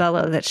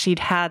Arabella that she'd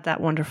had that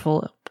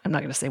wonderful, I'm not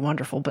going to say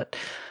wonderful, but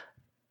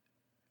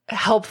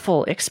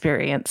helpful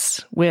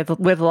experience with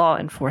law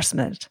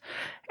enforcement.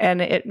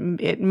 And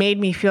it made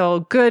me feel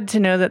good to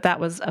know that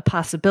was a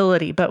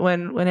possibility. But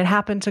when it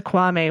happened to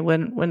Kwame,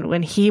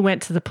 when he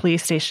went to the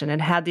police station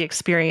and had the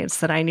experience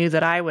that I knew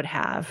that I would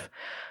have,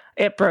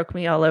 it broke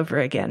me all over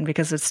again,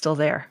 because it's still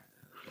there.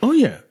 Oh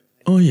yeah.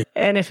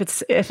 And if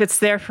it's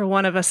there for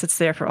one of us, it's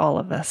there for all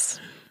of us.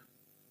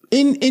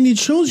 And it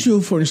shows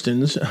you, for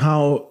instance,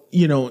 how,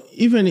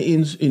 even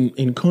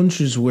in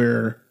countries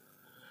where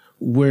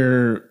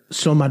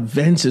some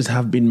advances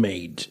have been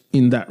made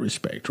in that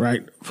respect,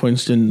 right? For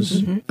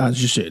instance,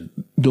 as you said,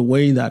 the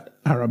way that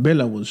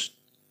Arabella was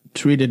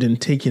treated and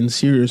taken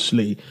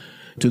seriously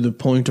to the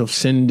point of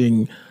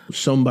sending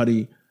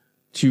somebody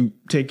to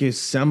take a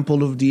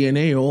sample of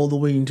DNA all the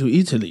way into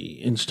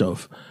Italy and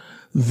stuff.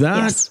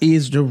 That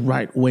is the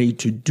right way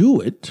to do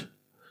it.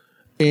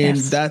 And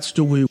that's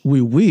the way we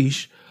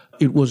wish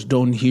it was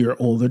done here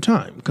all the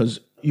time.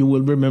 Because you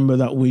will remember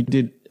that we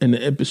did an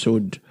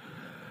episode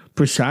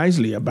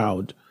precisely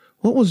about,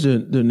 what was the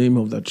name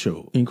of that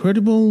show?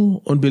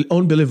 Incredible?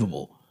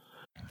 Unbelievable.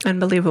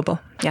 Unbelievable,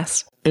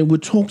 yes. And we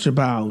talked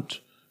about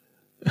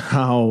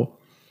how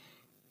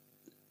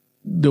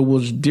there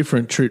was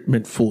different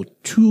treatment for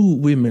 2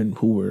 women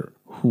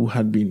who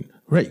had been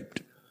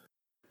raped.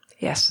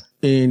 Yes.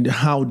 And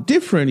how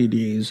different it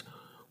is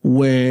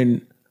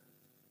when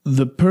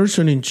the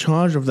person in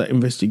charge of the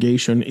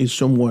investigation is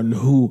someone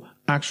who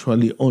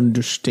actually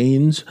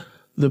understands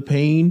the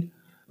pain,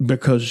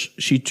 because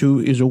she too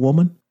is a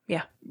woman.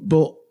 Yeah.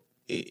 But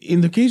in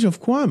the case of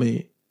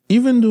Kwame,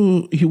 even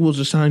though he was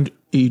assigned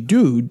a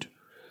dude,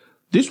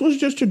 this was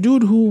just a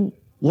dude who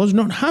was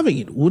not having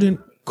it,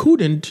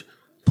 couldn't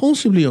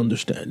possibly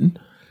understand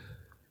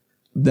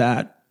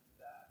that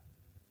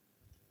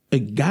a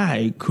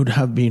guy could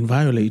have been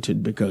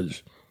violated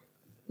because,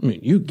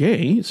 you're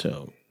gay,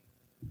 so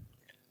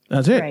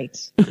that's it.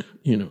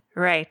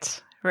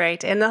 Right.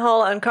 Right. And the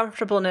whole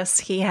uncomfortableness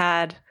he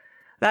had,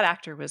 that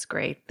actor was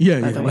great.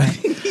 Yeah, by the way.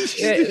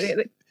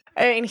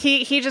 I mean,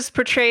 he just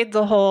portrayed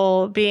the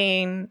whole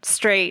being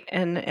straight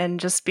and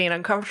just being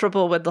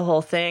uncomfortable with the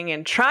whole thing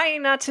and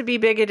trying not to be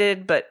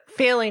bigoted, but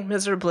failing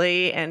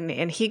miserably.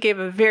 And he gave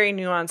a very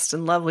nuanced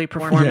and lovely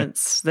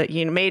performance that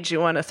made you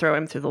want to throw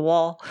him through the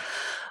wall.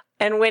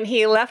 And when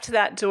he left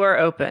that door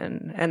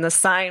open and the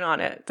sign on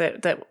it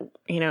that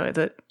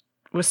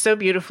was so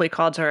beautifully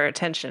called to our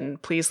attention,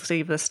 please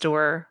leave this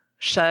door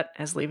shut,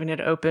 as leaving it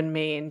open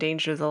may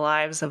endanger the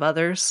lives of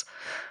others.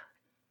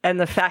 And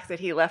the fact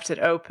that he left it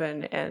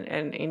open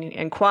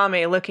and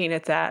Kwame looking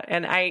at that,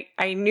 and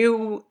I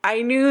knew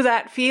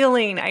that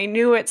feeling. I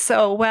knew it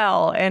so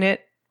well, and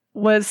it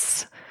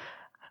was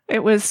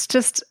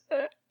just,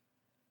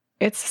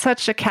 it's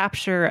such a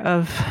capture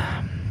of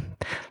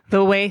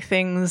the way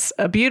things,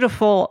 a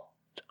beautiful,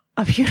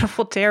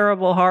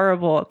 terrible,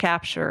 horrible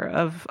capture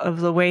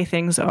of the way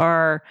things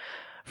are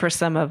for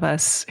some of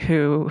us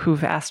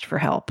who've asked for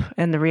help,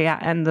 and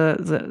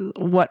the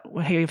what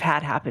we've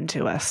had happen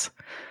to us.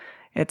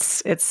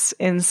 It's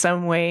in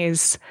some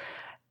ways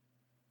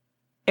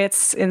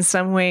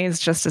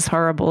just as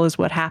horrible as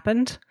what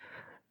happened,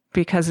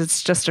 because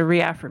it's just a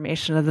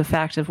reaffirmation of the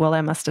fact of, well,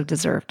 I must have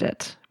deserved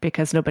it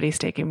because nobody's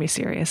taking me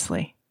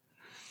seriously.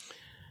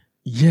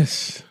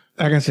 Yes.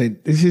 Like I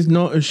said, this is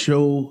not a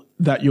show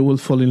that you will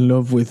fall in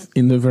love with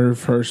in the very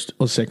first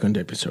or second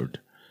episode.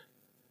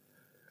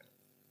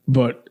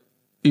 But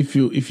if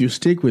you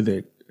stick with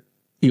it,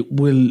 it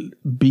will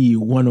be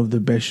one of the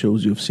best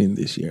shows you've seen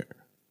this year.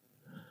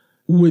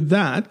 With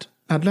that,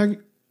 I'd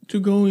like to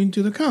go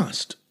into the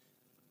cast.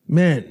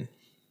 Man,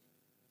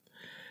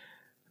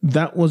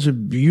 that was a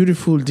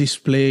beautiful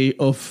display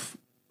of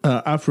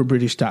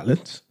Afro-British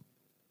talents,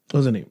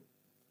 wasn't it?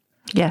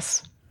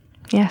 Yes.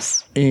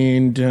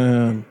 And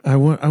I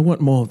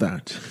want more of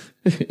that.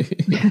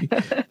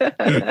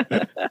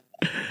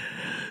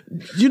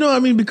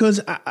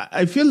 Because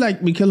I feel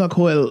like Michaela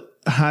Coel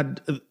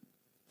had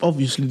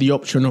obviously the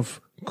option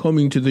of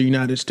coming to the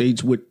United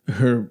States with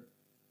her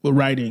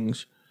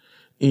writings,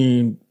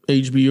 and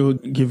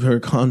HBO give her a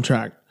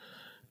contract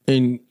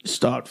and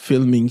start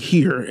filming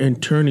here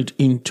and turn it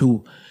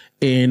into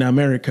an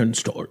American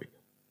story,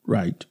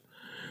 right?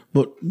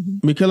 But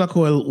Michaela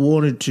Coel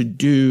wanted to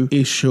do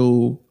a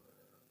show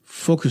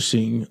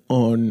focusing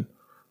on,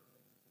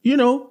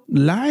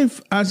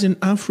 life as an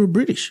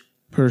Afro-British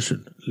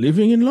person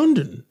living in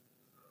London,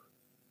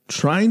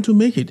 trying to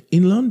make it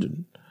in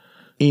London.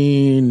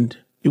 And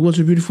it was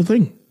a beautiful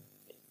thing.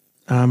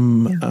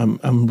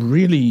 I'm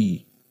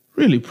really,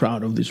 really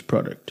proud of this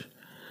product.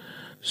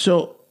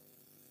 So,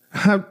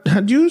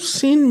 had you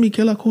seen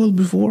Michaela Coel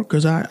before?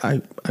 Because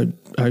I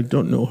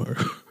don't know her.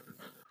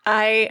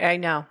 I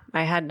know.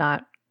 I had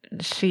not.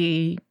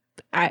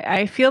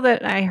 I feel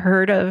that I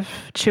heard of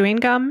Chewing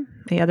Gum,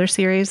 the other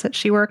series that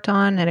she worked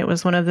on, and it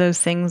was one of those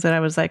things that I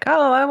was like,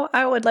 oh,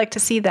 I would like to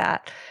see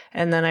that.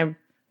 And then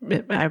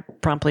I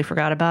promptly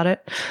forgot about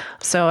it.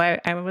 So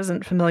I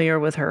wasn't familiar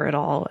with her at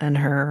all and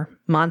her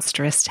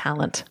monstrous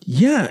talent.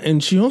 Yeah,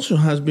 and she also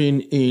has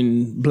been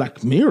in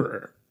Black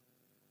Mirror.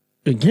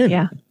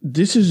 Again,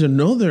 This is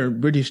another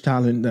British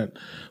talent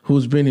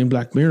who's been in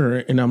Black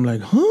Mirror, and I'm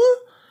like, huh?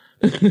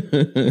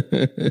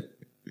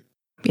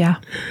 Yeah.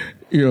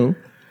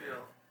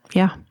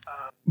 Yeah.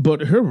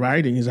 But her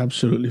writing is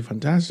absolutely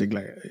fantastic.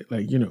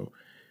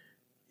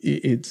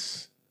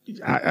 It's.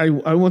 I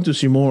want to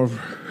see more of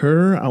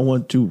her. I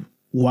want to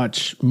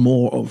watch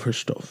more of her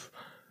stuff.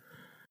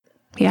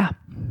 Yeah.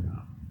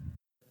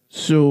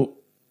 So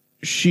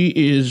she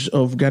is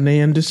of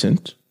Ghanaian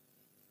descent,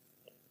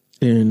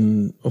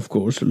 and of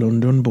course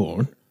London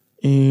born.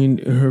 And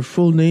her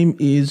full name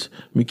is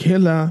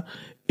Michaela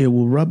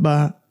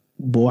Ewuraba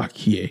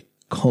Boakie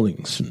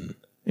Collinson,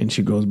 and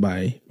she goes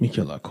by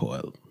Michaela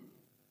Coel.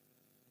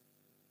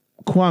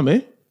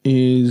 Kwame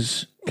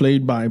is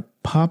played by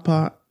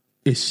Papa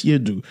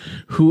Esiedu,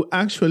 who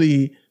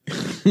actually,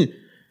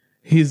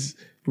 his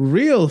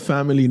real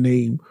family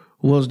name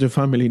was the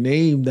family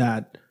name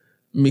that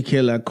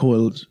Michaela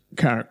Coel's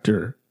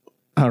character,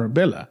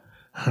 Arabella,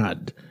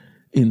 had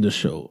in the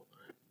show.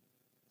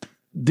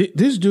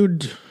 This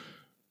dude,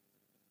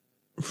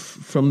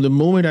 from the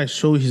moment I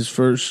saw his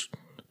first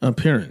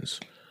appearance,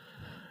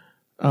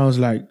 I was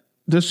like,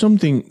 there's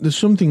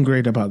something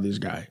great about this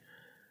guy.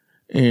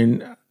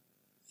 And,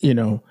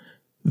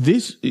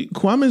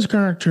 Kwame's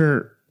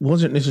character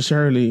wasn't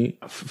necessarily,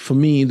 for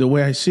me, the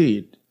way I see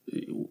it,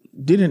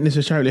 didn't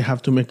necessarily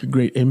have to make a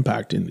great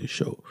impact in this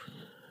show.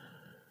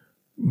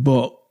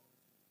 But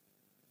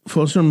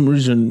for some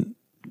reason,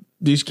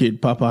 this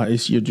kid, Papa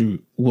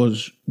Esiedu,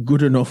 was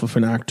good enough of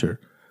an actor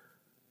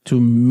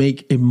to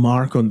make a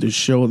mark on this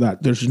show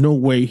that there's no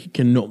way he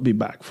cannot be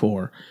back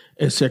for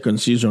a second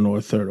season or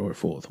a third or a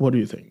fourth. What do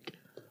you think?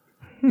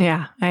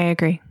 Yeah, I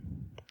agree.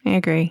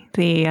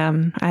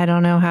 I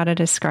don't know how to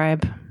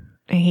describe.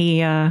 He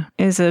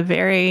is a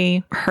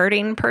very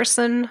hurting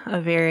person,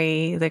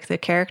 the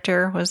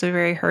character was a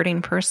very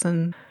hurting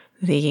person.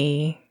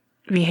 The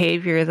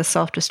behavior, the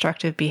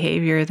self-destructive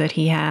behavior that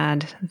he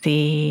had,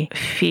 the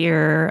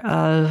fear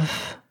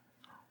of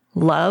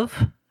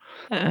love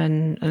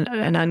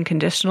an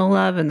unconditional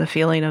love and the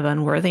feeling of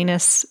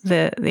unworthiness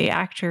that the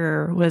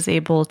actor was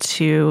able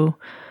to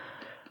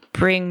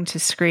bring to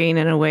screen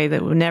in a way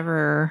that would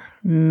never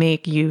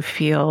make you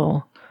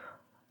feel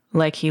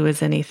like he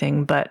was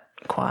anything but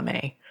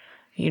Kwame.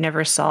 You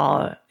never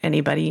saw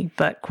anybody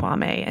but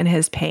Kwame and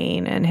his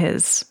pain and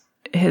his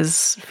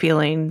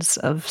feelings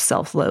of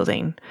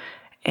self-loathing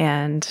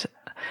and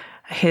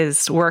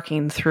his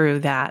working through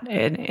that.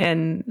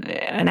 And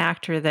an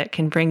actor that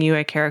can bring you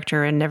a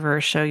character and never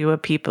show you a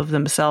peep of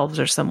themselves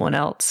or someone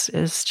else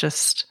is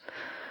just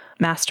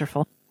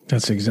masterful.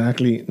 That's the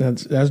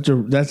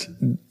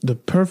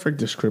perfect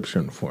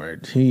description for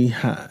it. He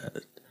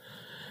had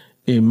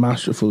a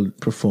masterful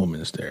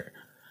performance there.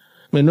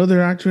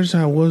 Another actress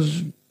I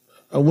was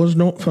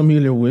not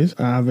familiar with,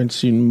 I haven't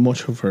seen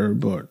much of her,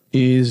 but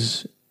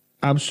is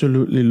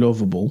absolutely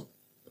lovable,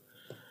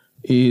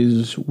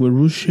 is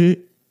Werushe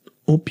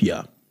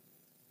Opia,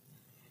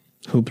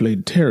 who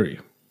played Terry.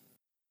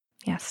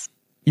 Yes.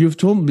 You've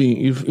told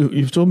me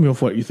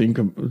of what you think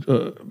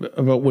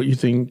about what you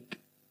think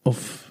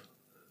of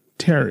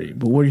Terry,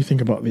 but what do you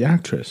think about the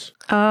actress?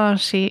 Oh,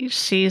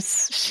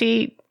 she's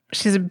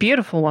a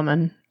beautiful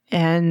woman,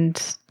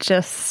 and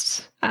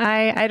just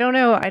I don't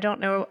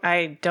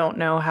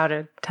know how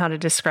to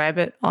describe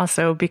it.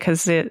 Also,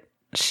 because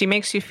she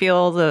makes you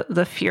feel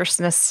the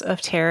fierceness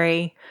of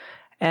Terry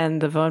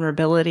and the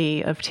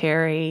vulnerability of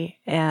Terry,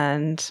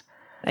 and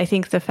I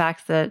think the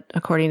fact that,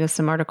 according to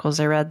some articles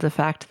I read, the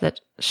fact that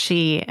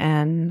she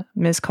and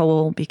Ms.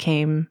 Cole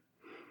became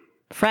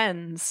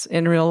friends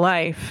in real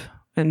life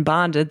and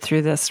bonded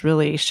through this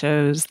really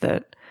shows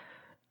that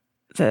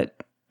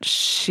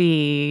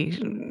she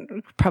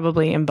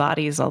probably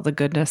embodies all the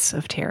goodness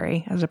of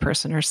Terry as a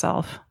person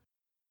herself.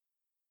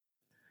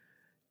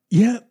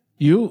 Yeah,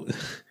 you've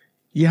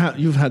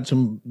had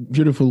some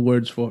beautiful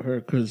words for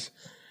her, because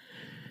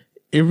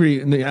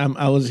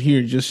I was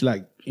here just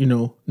like,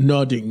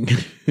 nodding.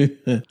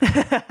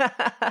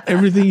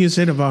 Everything you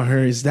said about her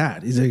is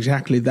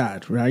exactly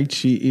that, right?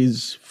 She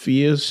is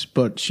fierce,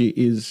 but she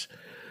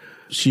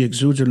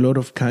exudes a lot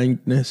of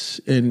kindness,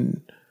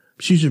 and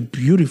she's a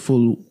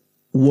beautiful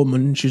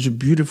woman. She's a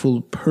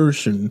beautiful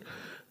person,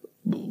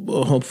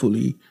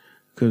 hopefully,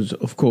 because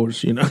of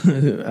course, we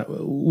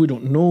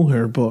don't know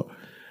her, but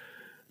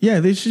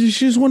yeah,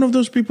 she's one of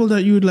those people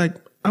that you would like,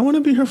 I want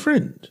to be her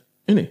friend,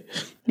 innit?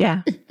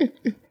 Yeah.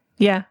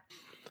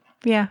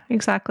 Yeah,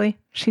 exactly.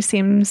 She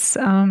seems,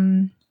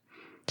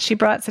 she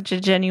brought such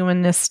a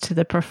genuineness to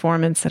the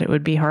performance that it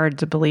would be hard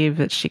to believe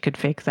that she could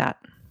fake that.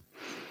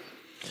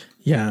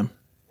 Yeah.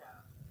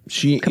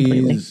 She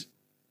is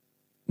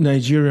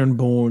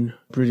Nigerian-born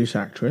British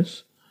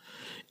actress,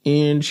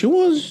 and she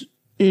was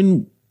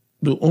in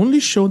the only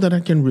show that I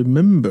can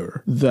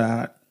remember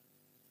that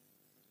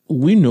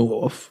we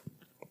know of,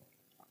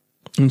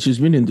 and she's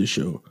been in the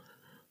show,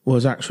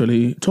 was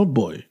actually Top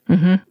Boy,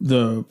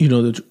 the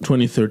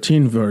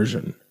 2013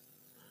 version.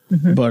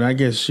 Mm-hmm. But I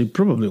guess she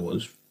probably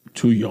was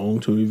too young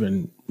to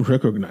even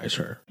recognize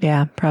her.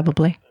 Yeah,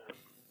 probably.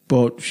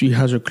 But she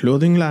has a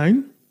clothing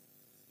line.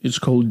 It's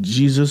called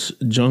Jesus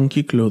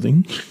Junkie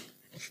Clothing.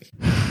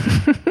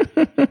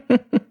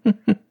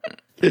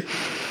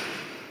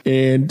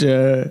 And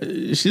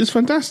she's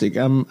fantastic.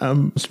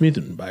 I'm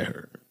smitten by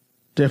her,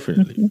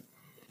 definitely.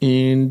 Mm-hmm.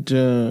 And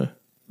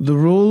the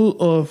role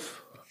of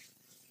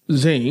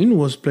Zane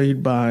was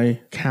played by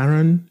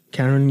Karen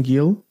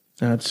Gill.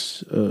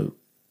 That's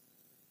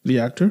the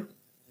actor.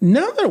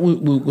 Now that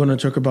we're going to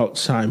talk about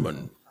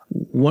Simon,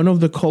 one of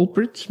the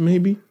culprits,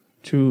 maybe,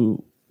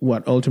 to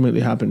what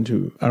ultimately happened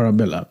to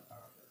Arabella.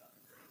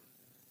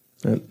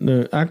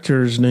 The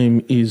actor's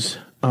name is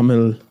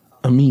Amel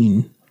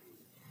Amin,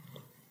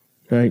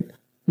 right?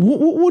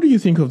 What do you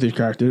think of this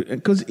character?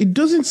 Because it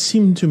doesn't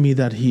seem to me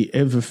that he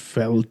ever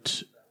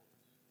felt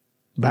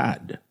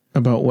bad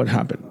about what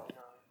happened.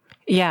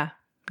 Yeah.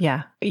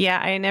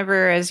 I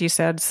never, as you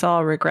said,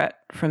 saw regret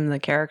from the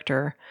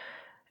character,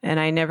 and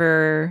I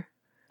never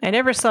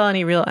saw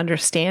any real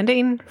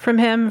understanding from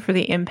him for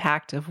the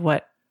impact of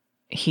what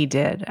he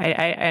did.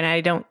 I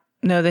don't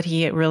know that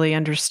he really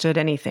understood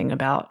anything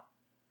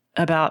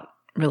about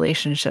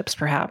relationships,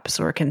 perhaps,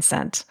 or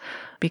consent,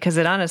 because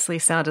it honestly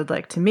sounded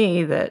like to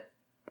me that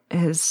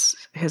his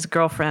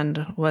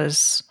girlfriend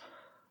was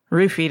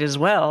roofied as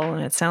well,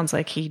 and it sounds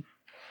like he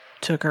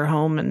took her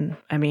home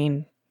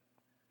and,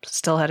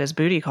 still had his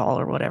booty call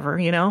or whatever,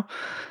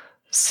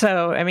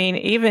 So,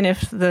 even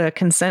if the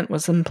consent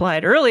was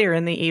implied earlier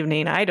in the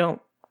evening, I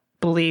don't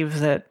believe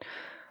that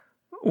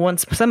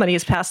once somebody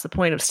is past the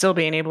point of still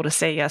being able to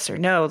say yes or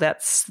no,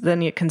 then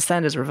the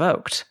consent is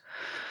revoked.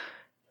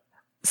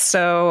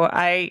 So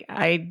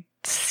I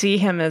see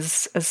him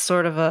as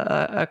sort of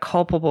a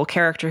culpable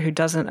character who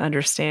doesn't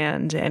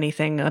understand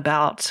anything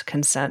about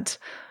consent,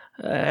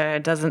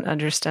 doesn't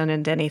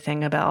understand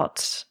anything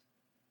about...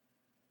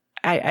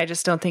 I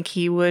just don't think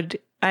he would.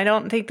 I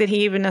don't think that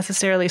he even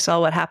necessarily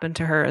saw what happened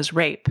to her as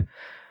rape.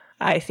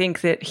 I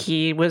think that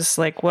he was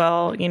like,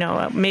 well,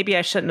 maybe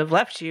I shouldn't have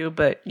left you,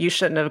 but you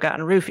shouldn't have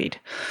gotten roofied.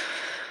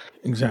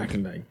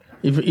 Exactly.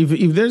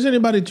 If there's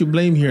anybody to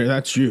blame here,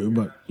 that's you.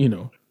 But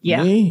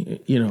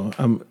me,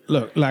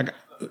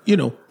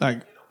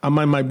 am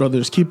I my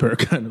brother's keeper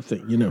kind of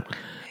thing,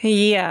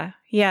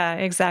 Yeah,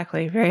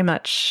 exactly. Very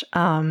much.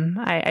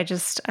 I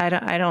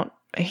don't.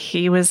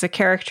 He was a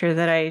character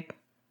that I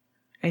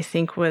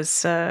think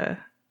was,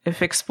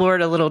 if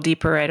explored a little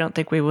deeper, I don't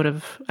think we would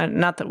have.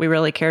 Not that we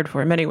really cared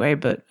for him anyway,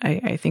 but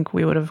I think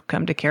we would have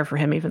come to care for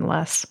him even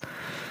less.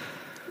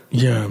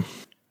 Yeah.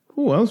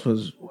 Who else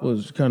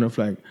was kind of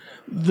like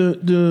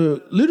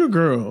the little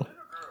girl,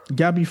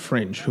 Gabby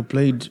French, who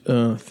played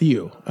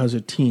Theo as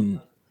a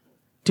teen?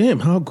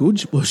 Damn, how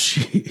good was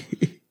she?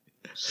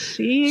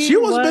 She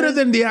was better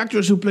than the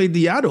actress who played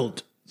the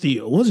adult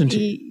Theo, wasn't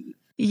she?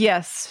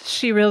 Yes,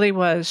 she really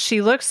was.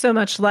 She looked so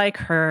much like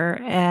her,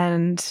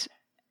 and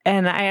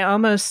I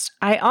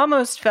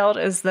almost felt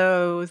as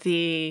though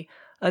the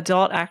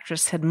adult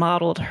actress had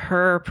modeled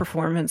her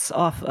performance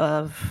off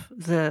of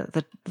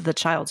the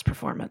child's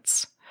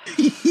performance.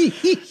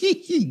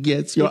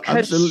 Yes, you're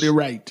absolutely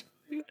right.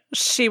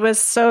 She was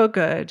so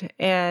good,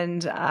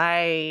 and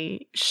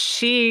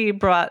she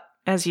brought,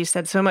 as you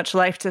said, so much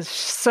life to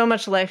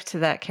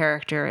that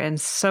character, and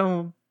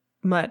so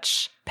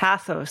much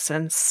pathos,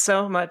 and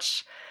so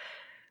much.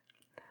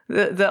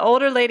 The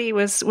older lady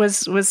was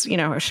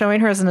showing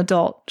her as an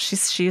adult.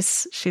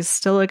 She's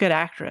still a good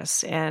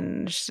actress,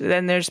 and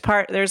then there's a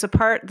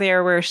part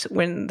there where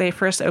when they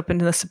first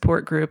opened the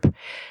support group,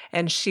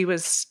 and she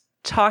was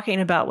talking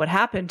about what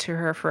happened to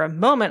her. For a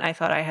moment, I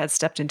thought I had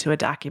stepped into a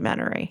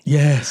documentary.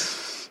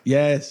 Yes.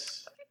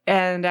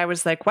 And I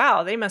was like,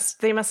 wow, they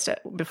must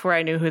before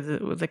I knew who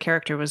the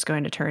character was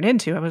going to turn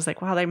into, I was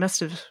like, wow, they must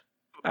have.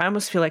 I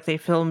almost feel like they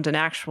filmed an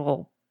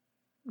actual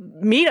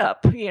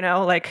meetup,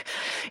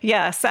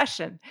 a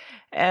session.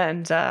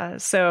 And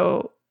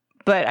so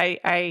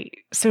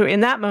in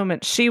that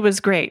moment she was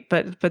great,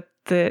 but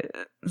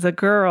the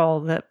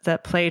girl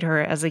that played her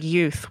as a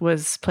youth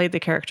played the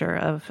character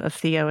of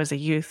Theo as a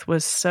youth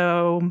was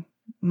so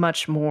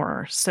much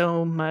more,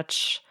 so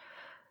much.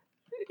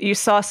 You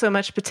saw so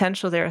much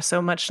potential there,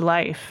 so much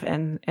life,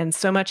 and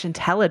so much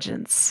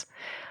intelligence,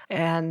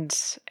 and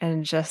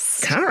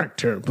just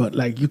character.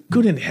 But you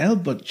couldn't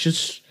help but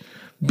just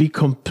be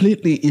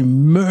completely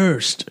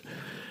immersed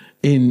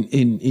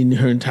in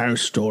her entire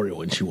story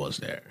when she was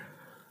there.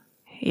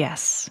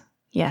 Yes.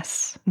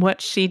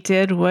 What she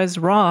did was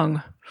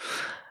wrong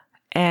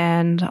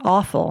and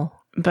awful,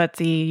 but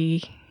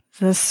the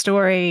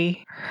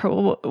story,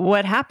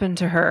 what happened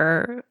to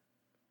her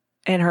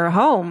in her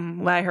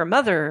home, why her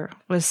mother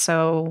was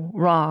so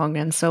wrong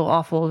and so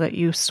awful, that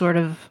you sort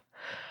of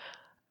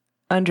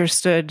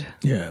understood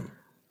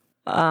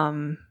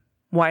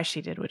why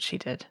she did what she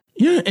did.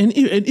 Yeah, and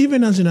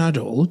even as an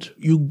adult,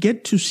 you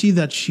get to see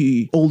that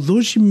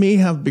although she may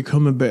have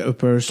become a better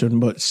person,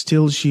 but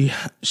still she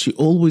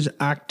always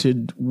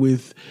acted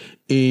with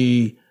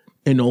an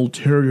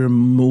ulterior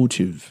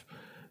motive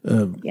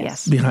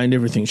behind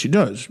everything she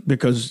does,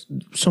 because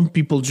some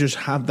people just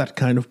have that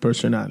kind of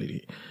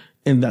personality,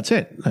 and that's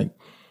it.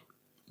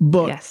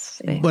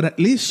 But at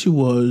least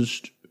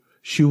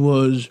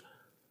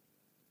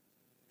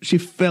she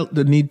felt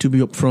the need to be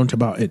upfront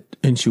about it,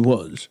 and she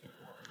was.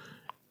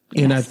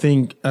 Yes. And I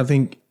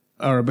think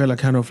Arabella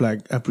kind of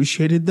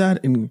appreciated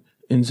that and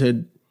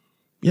said,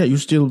 yeah, you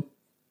still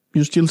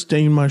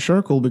stay in my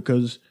circle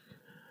because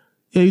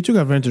you took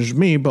advantage of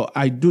me, but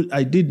I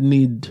did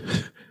need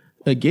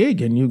a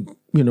gig, and you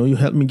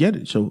helped me get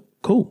it. So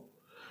cool.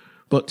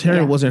 But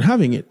Terry wasn't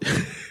having it.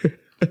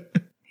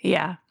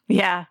 Yeah.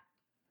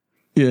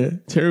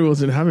 Terry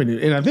wasn't having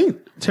it. And I think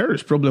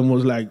Terry's problem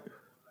was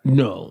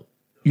no,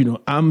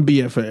 I'm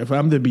BFF.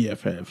 I'm the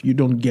BFF. You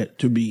don't get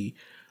to be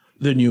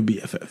the new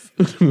BFF.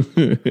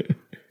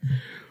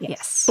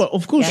 Yes. But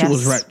of course she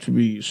was right to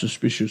be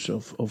suspicious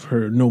of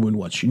her knowing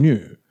what she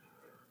knew.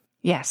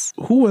 Yes.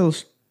 Who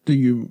else do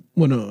you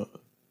want to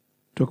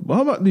talk about?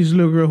 How about this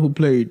little girl who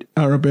played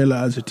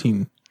Arabella as a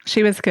teen?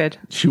 She was good.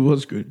 She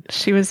was good.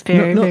 She was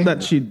very Not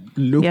that she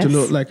looked a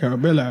lot like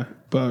Arabella,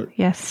 but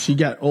she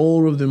got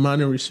all of the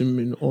mannerism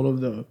and all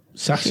of the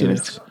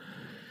sassiness.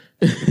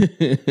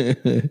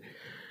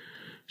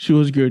 She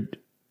was good.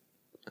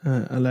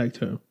 I liked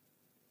her.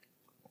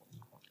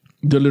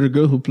 The little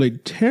girl who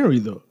played Terry,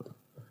 though,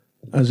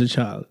 as a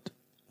child,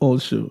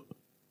 also,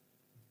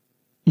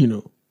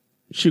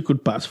 she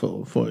could pass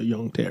for a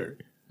young Terry.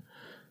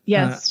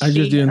 Yes. I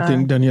just didn't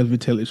think Danielle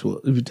Vitalis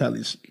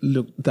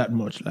looked that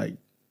much like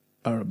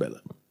Arabella.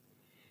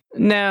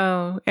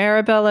 No,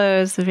 Arabella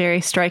is a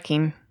very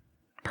striking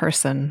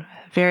person.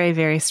 Very,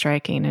 very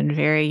striking and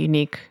very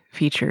unique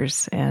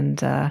features.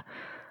 And I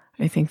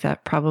think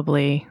that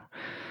probably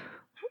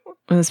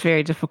it was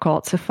very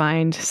difficult to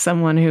find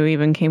someone who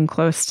even came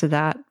close to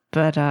that.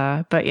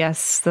 But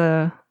yes,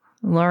 the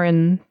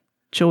Lauren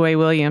Joy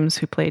Williams,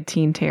 who played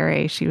Teen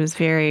Terry, she was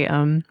very,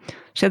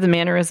 she had the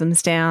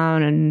mannerisms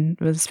down and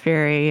was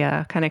very,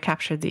 kind of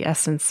captured the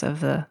essence of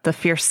the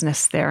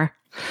fierceness there.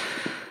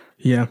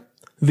 Yeah.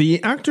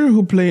 The actor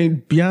who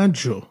played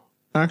Biagio,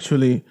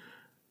 actually,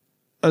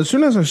 as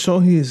soon as I saw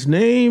his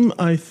name,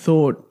 I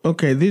thought,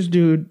 okay, this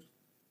dude,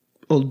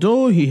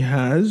 although he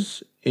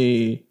has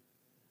an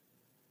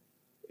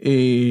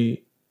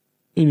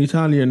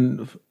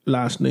Italian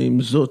last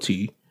name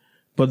Zotti,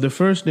 but the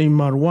first name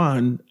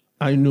Marwan,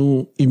 I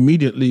knew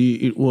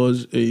immediately it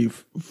was a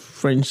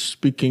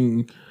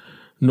French-speaking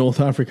North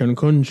African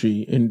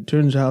country. And it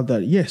turns out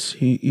that, yes,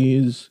 he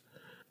is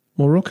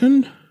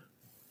Moroccan.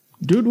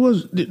 Dude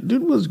was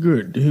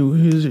good.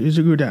 He's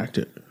a good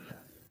actor.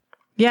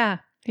 Yeah,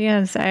 he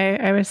is.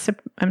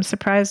 I'm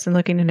surprised in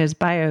looking in his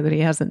bio that he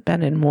hasn't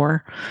been in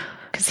more,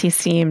 because he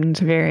seemed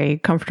very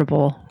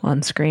comfortable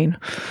on screen.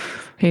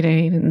 He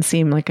didn't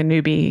seem like a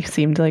newbie. He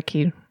seemed like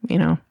he,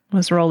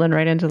 was rolling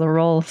right into the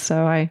role.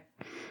 So I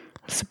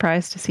was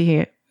surprised to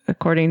see,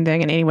 according to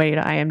anyway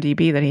to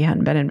IMDb, that he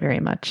hadn't been in very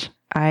much.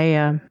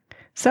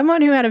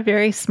 Someone who had a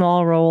very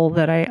small role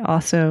that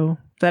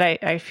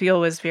I feel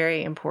was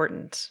very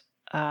important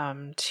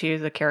to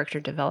the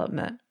character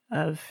development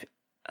of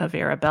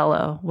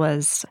Arabella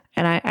was,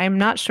 and I'm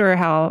not sure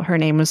how her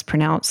name was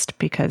pronounced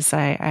because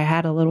I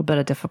had a little bit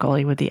of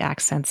difficulty with the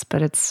accents,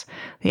 but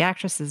the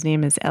actress's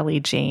name is Ellie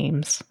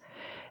James,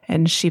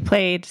 and she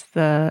played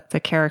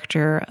the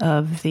character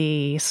of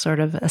the sort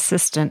of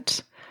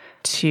assistant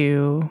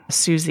to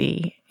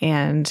Susie,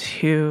 and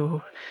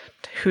who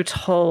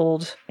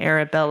told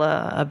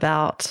Arabella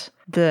about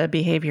the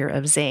behavior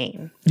of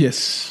Zane.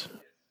 Yes.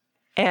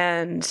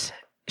 And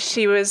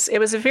it was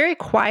a very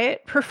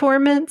quiet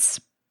performance,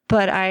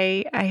 but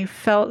I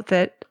felt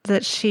that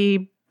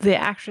the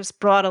actress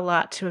brought a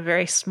lot to a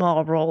very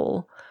small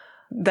role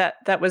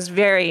that was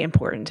very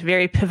important,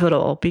 very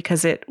pivotal,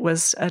 because it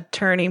was a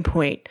turning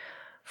point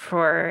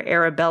for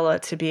Arabella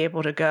to be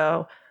able to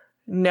go,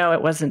 no,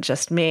 it wasn't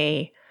just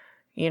me.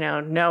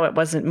 No, it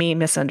wasn't me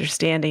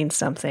misunderstanding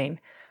something.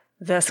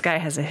 This guy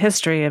has a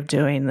history of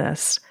doing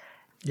this.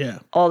 Yeah.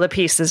 All the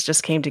pieces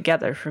just came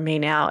together for me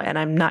now, and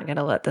I'm not going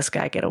to let this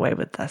guy get away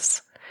with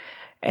this.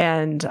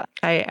 And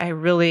I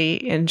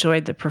really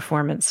enjoyed the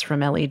performance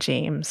from Ellie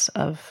James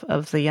of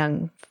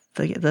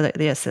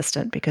the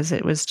assistant, because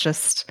it was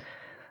just,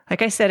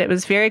 like I said, it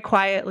was very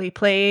quietly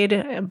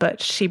played,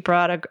 but she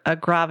brought a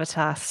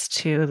gravitas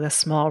to the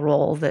small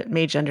role that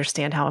made you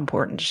understand how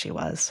important she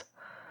was.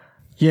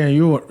 Yeah,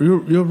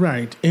 you're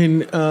right.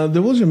 And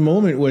there was a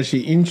moment where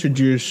she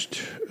introduced,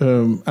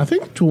 I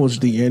think towards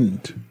the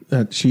end,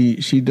 that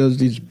she does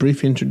this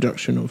brief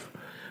introduction of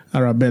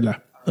Arabella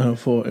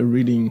for the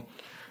reading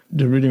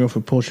of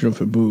a portion of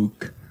a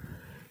book,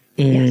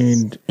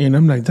 and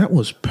I'm like, that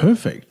was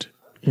perfect.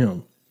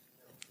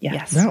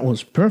 Yes, that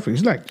was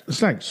perfect.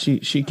 It's like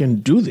she can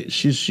do this.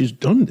 She's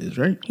done this,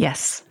 right?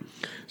 Yes.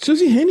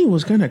 Susie Henny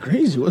was kind of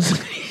crazy,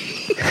 wasn't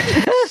she?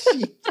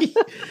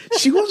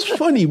 She was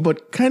funny,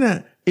 but kind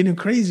of in a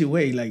crazy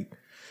way. Like,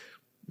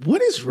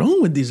 what is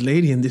wrong with this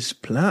lady and these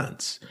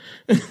plants?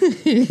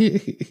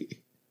 Susie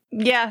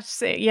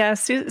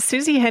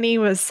Henny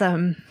was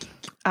the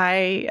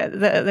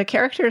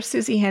character of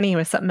Susie Henny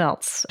was something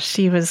else.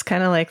 She was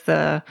kind of like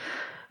the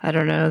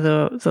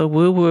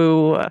woo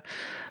woo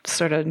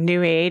sort of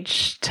new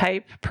age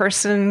type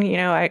person.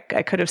 I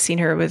could have seen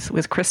her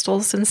with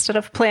crystals instead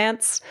of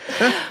plants,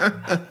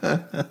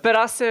 but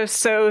also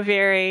so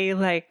very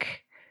like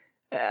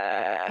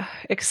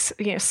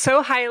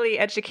so highly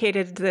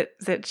educated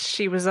that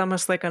she was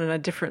almost like on a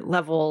different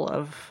level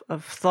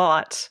of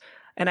thought.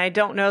 And I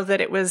don't know that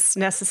it was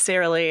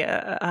necessarily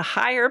a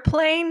higher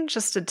plane,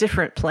 just a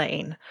different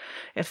plane,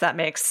 if that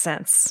makes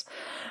sense.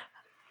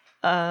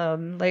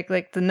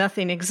 Like the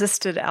nothing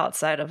existed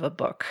outside of a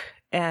book,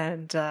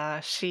 and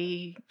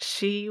she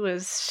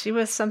was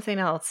something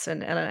else,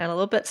 and a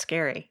little bit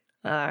scary.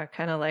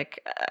 Kind of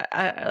like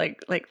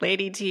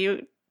lady,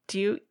 do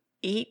you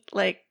eat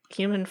like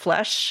human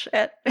flesh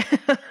at?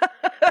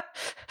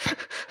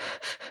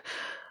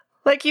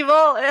 Like, you've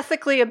all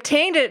ethically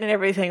obtained it and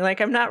everything. Like,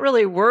 I'm not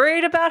really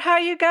worried about how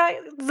you got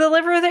the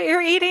liver that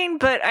you're eating,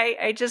 but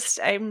I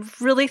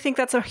really think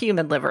that's a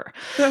human liver.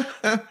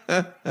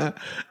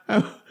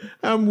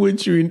 I'm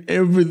with you in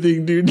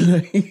everything, dude.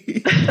 Like,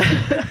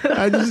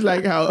 I just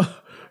like how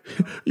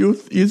you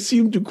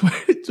seem to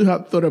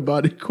have thought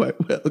about it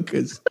quite well,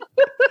 because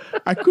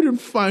I couldn't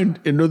find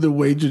another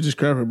way to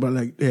describe her, but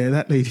like, yeah,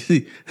 that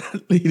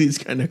lady's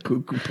kind of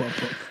cuckoo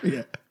pop-up.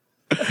 Yeah.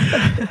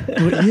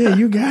 But yeah,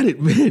 you got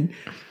it, man.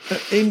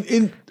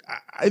 And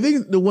I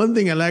think the one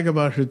thing I like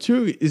about her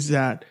too is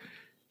that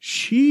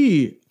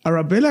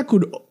Arabella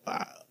could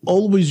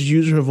always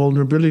use her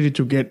vulnerability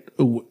to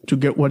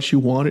get what she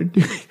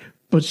wanted,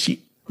 but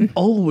she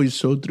always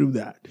saw through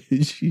that.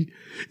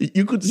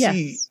 You could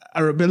see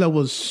Arabella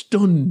was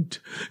stunned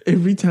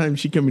every time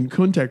she came in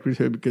contact with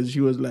her, because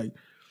she was like,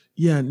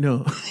 yeah,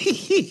 no.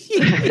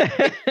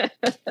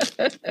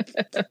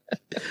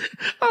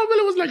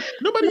 Arabella was like,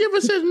 nobody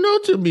ever says no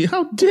to me.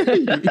 How dare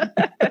you?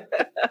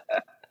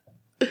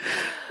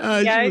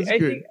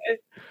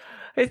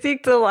 I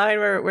think the line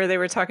where they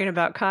were talking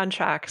about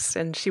contracts,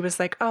 and she was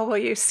like, oh, well,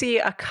 you see,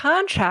 a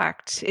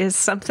contract is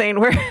something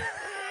where...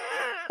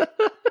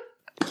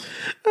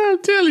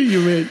 I'm telling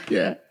you, man.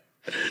 Yeah.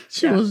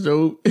 She was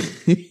dope.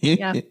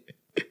 Yeah.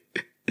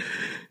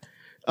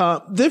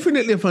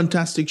 Definitely a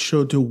fantastic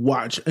show to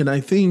watch. And I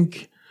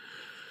think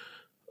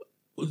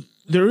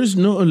there is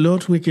not a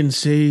lot we can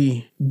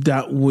say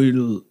that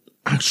will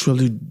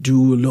actually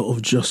do a lot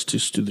of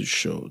justice to the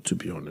show, to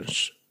be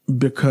honest.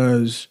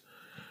 Because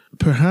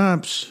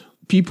perhaps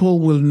people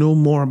will know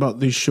more about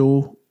this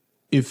show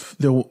if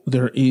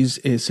there is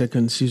a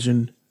second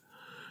season.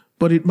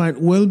 But it might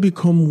well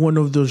become one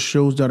of those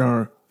shows that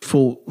are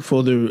for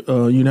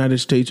the United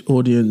States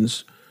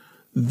audience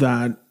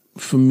that,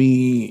 for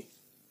me,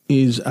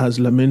 is as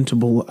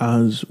lamentable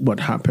as what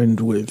happened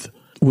with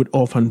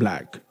Orphan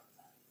Black.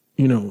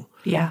 You know,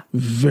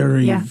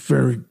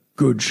 very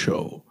good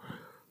show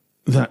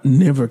that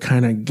never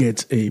kind of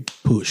gets a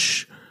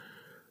push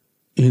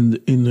in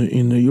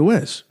the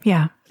US.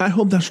 Yeah, I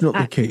hope that's not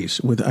the case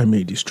with I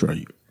May Destroy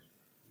You.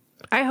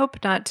 I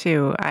hope not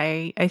too.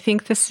 I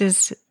think this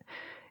is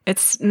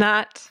it's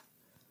not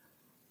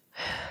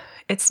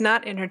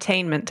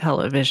entertainment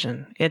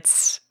television. It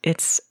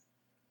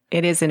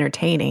is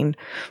entertaining,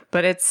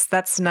 but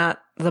that's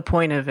not the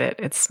point of it.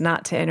 It's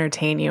not to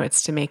entertain you.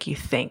 It's to make you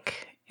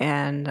think.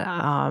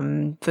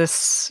 And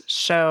this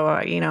show,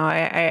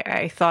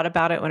 I thought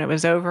about it when it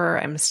was over.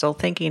 I'm still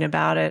thinking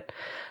about it.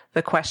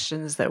 The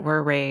questions that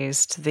were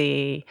raised,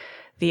 the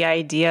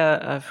idea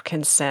of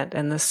consent,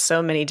 and there's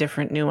so many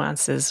different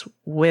nuances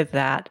with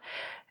that.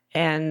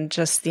 And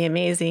just the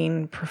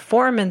amazing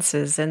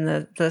performances and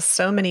the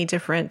so many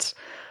different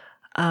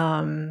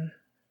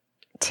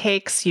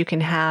takes you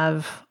can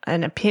have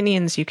and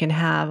opinions you can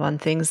have on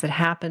things that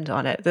happened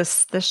on it.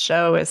 This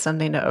show is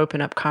something to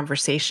open up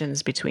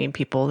conversations between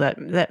people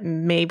that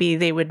maybe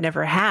they would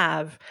never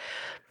have,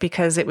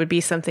 because it would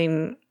be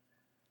something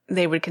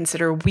they would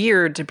consider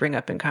weird to bring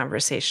up in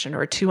conversation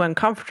or too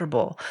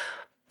uncomfortable.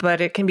 But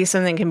it can be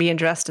something can be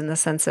addressed in the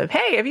sense of,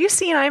 hey, have you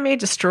seen I May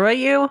Destroy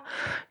You?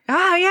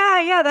 Oh,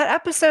 yeah, that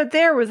episode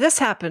there where this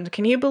happened.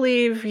 Can you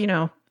believe,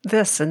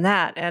 this and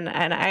that? And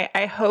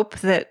I hope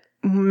that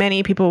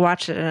many people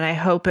watch it, and I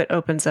hope it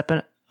opens up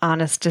an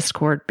honest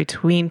discord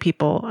between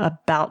people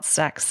about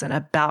sex and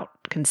about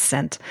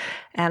consent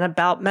and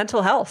about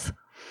mental health.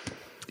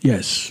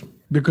 Yes,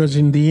 because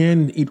in the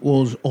end, it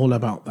was all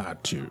about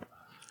that too.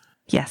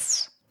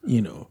 Yes.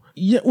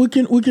 Yeah, we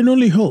can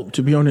only hope,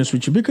 to be honest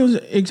with you, because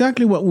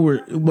exactly what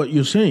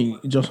you're saying,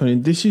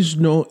 Jocelyn, this is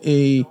not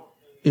a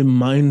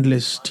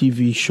mindless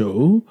TV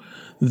show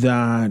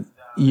that,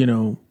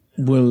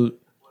 will,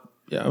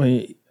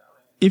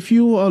 if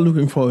you are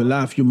looking for a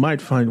laugh, you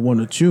might find one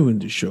or two in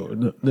the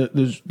show.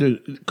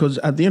 Because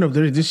at the end of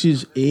the day, this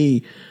is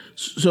a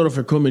sort of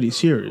a comedy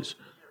series.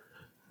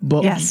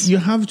 But you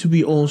have to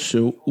be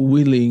also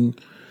willing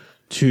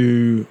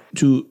to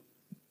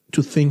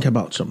think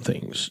about some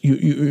things.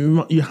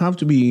 You have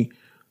to be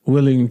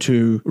willing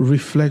to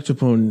reflect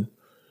upon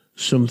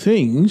some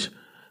things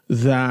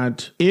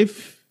that,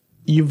 if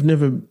you've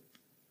never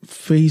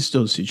faced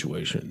those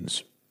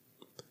situations,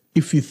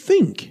 if you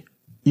think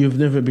you've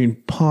never been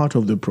part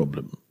of the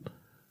problem,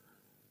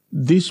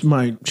 this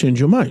might change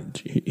your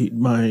mind. It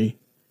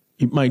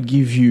might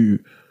give you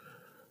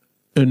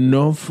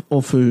enough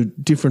of a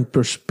different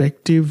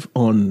perspective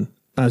on,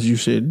 as you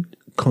said,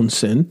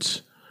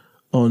 consent,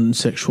 on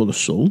sexual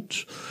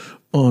assault,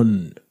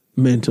 on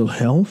mental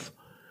health,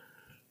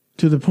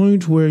 to the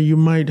point where you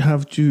might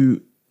have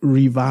to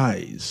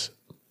revise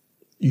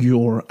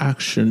your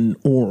action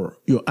or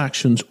your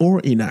actions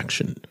or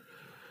inaction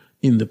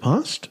in the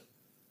past,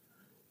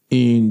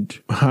 and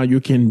how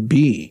you can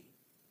be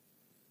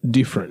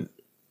different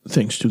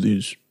thanks to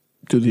this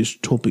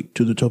topic,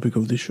 to the topic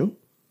of this show.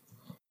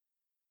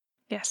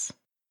 Yes.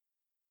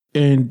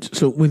 And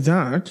so with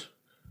that,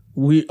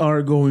 we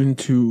are going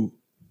to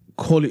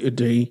call it a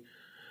day.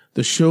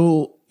 The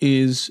show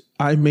is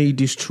I May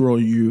Destroy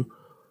You,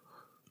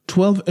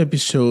 12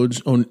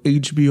 episodes on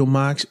HBO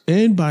Max.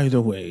 And by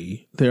the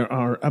way, there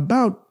are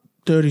about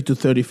 30 to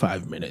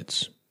 35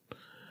 minutes.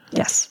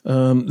 Yes.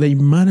 They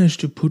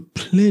managed to put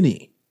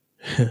plenty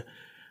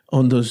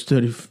on those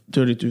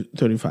 30 to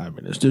 35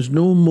 minutes. There's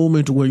no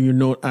moment where you're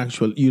not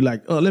you're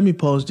like, oh, let me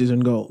pause this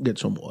and go get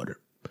some water.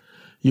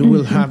 You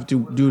will have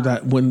to do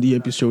that when the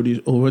episode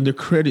is over, the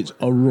credits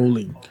are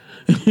rolling,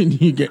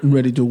 and you're getting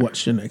ready to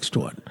watch the next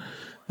one.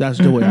 That's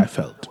the way I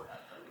felt,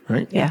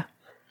 right? Yeah.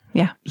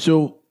 Yeah.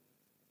 So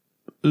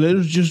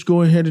let's just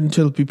go ahead and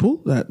tell people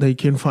that they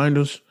can find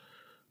us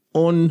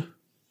on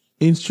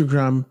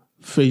Instagram,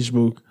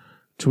 Facebook,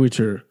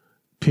 Twitter,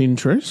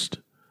 Pinterest,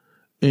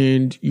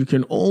 and you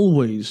can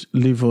always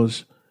leave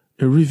us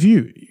a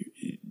review.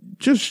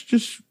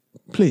 Just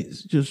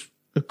please, just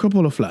a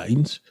couple of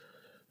lines.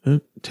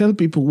 Tell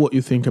people what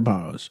you think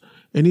about us.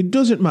 And it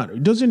doesn't matter.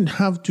 It doesn't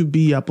have to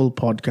be Apple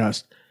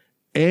Podcast.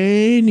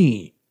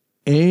 Any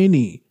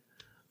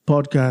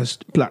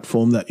podcast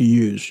platform that you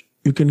use,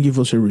 you can give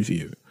us a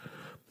review.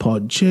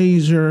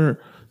 Podchaser,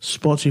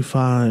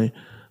 Spotify,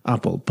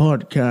 Apple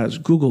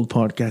Podcasts, Google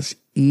Podcasts,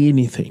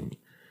 anything.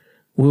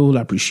 We will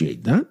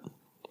appreciate that.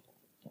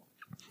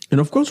 And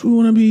of course, we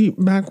want to be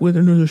back with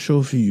another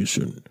show for you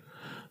soon.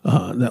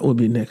 That will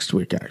be next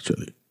week,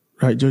 actually.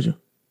 Right, Jojo?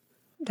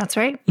 That's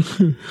right.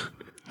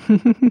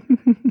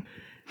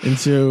 And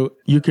so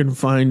you can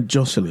find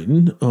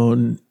Jocelyn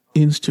on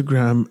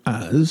Instagram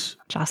as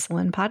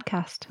Jocelyn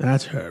Podcast.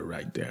 That's her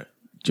right there.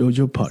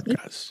 Jojo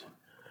Podcast.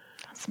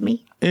 That's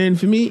me. And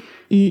for me,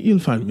 you'll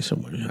find me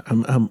somewhere.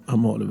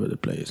 I'm all over the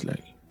place,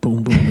 like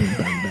boom, boom, boom,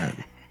 bam,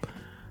 bam.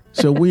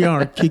 So we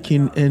are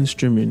Kicking and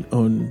Streaming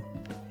on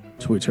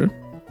Twitter.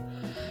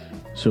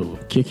 So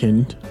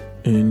Kicking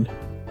and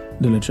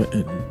the letter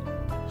N,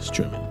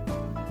 Streaming.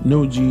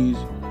 No G's,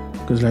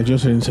 because like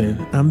Jocelyn said,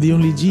 I'm the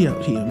only G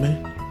out here,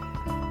 man.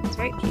 That's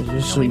right.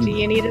 The only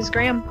G you need is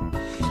Graham.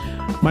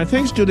 My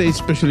thanks today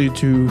especially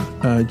to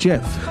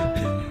Jeff.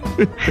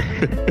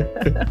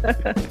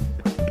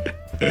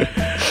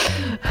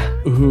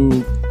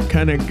 Who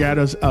kind of got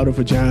us out of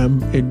a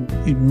jam and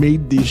it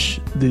made this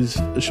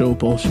show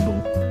possible.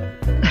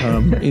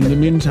 In the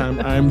meantime,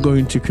 I'm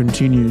going to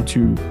continue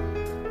to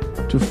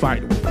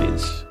fight with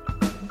this.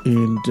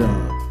 And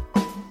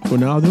for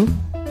now, though,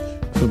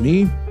 for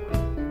me,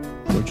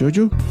 for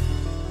Jojo,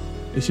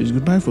 this is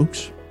goodbye,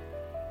 folks.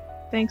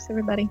 Thanks,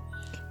 everybody.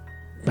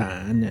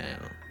 Bye now.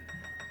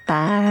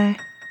 Bye.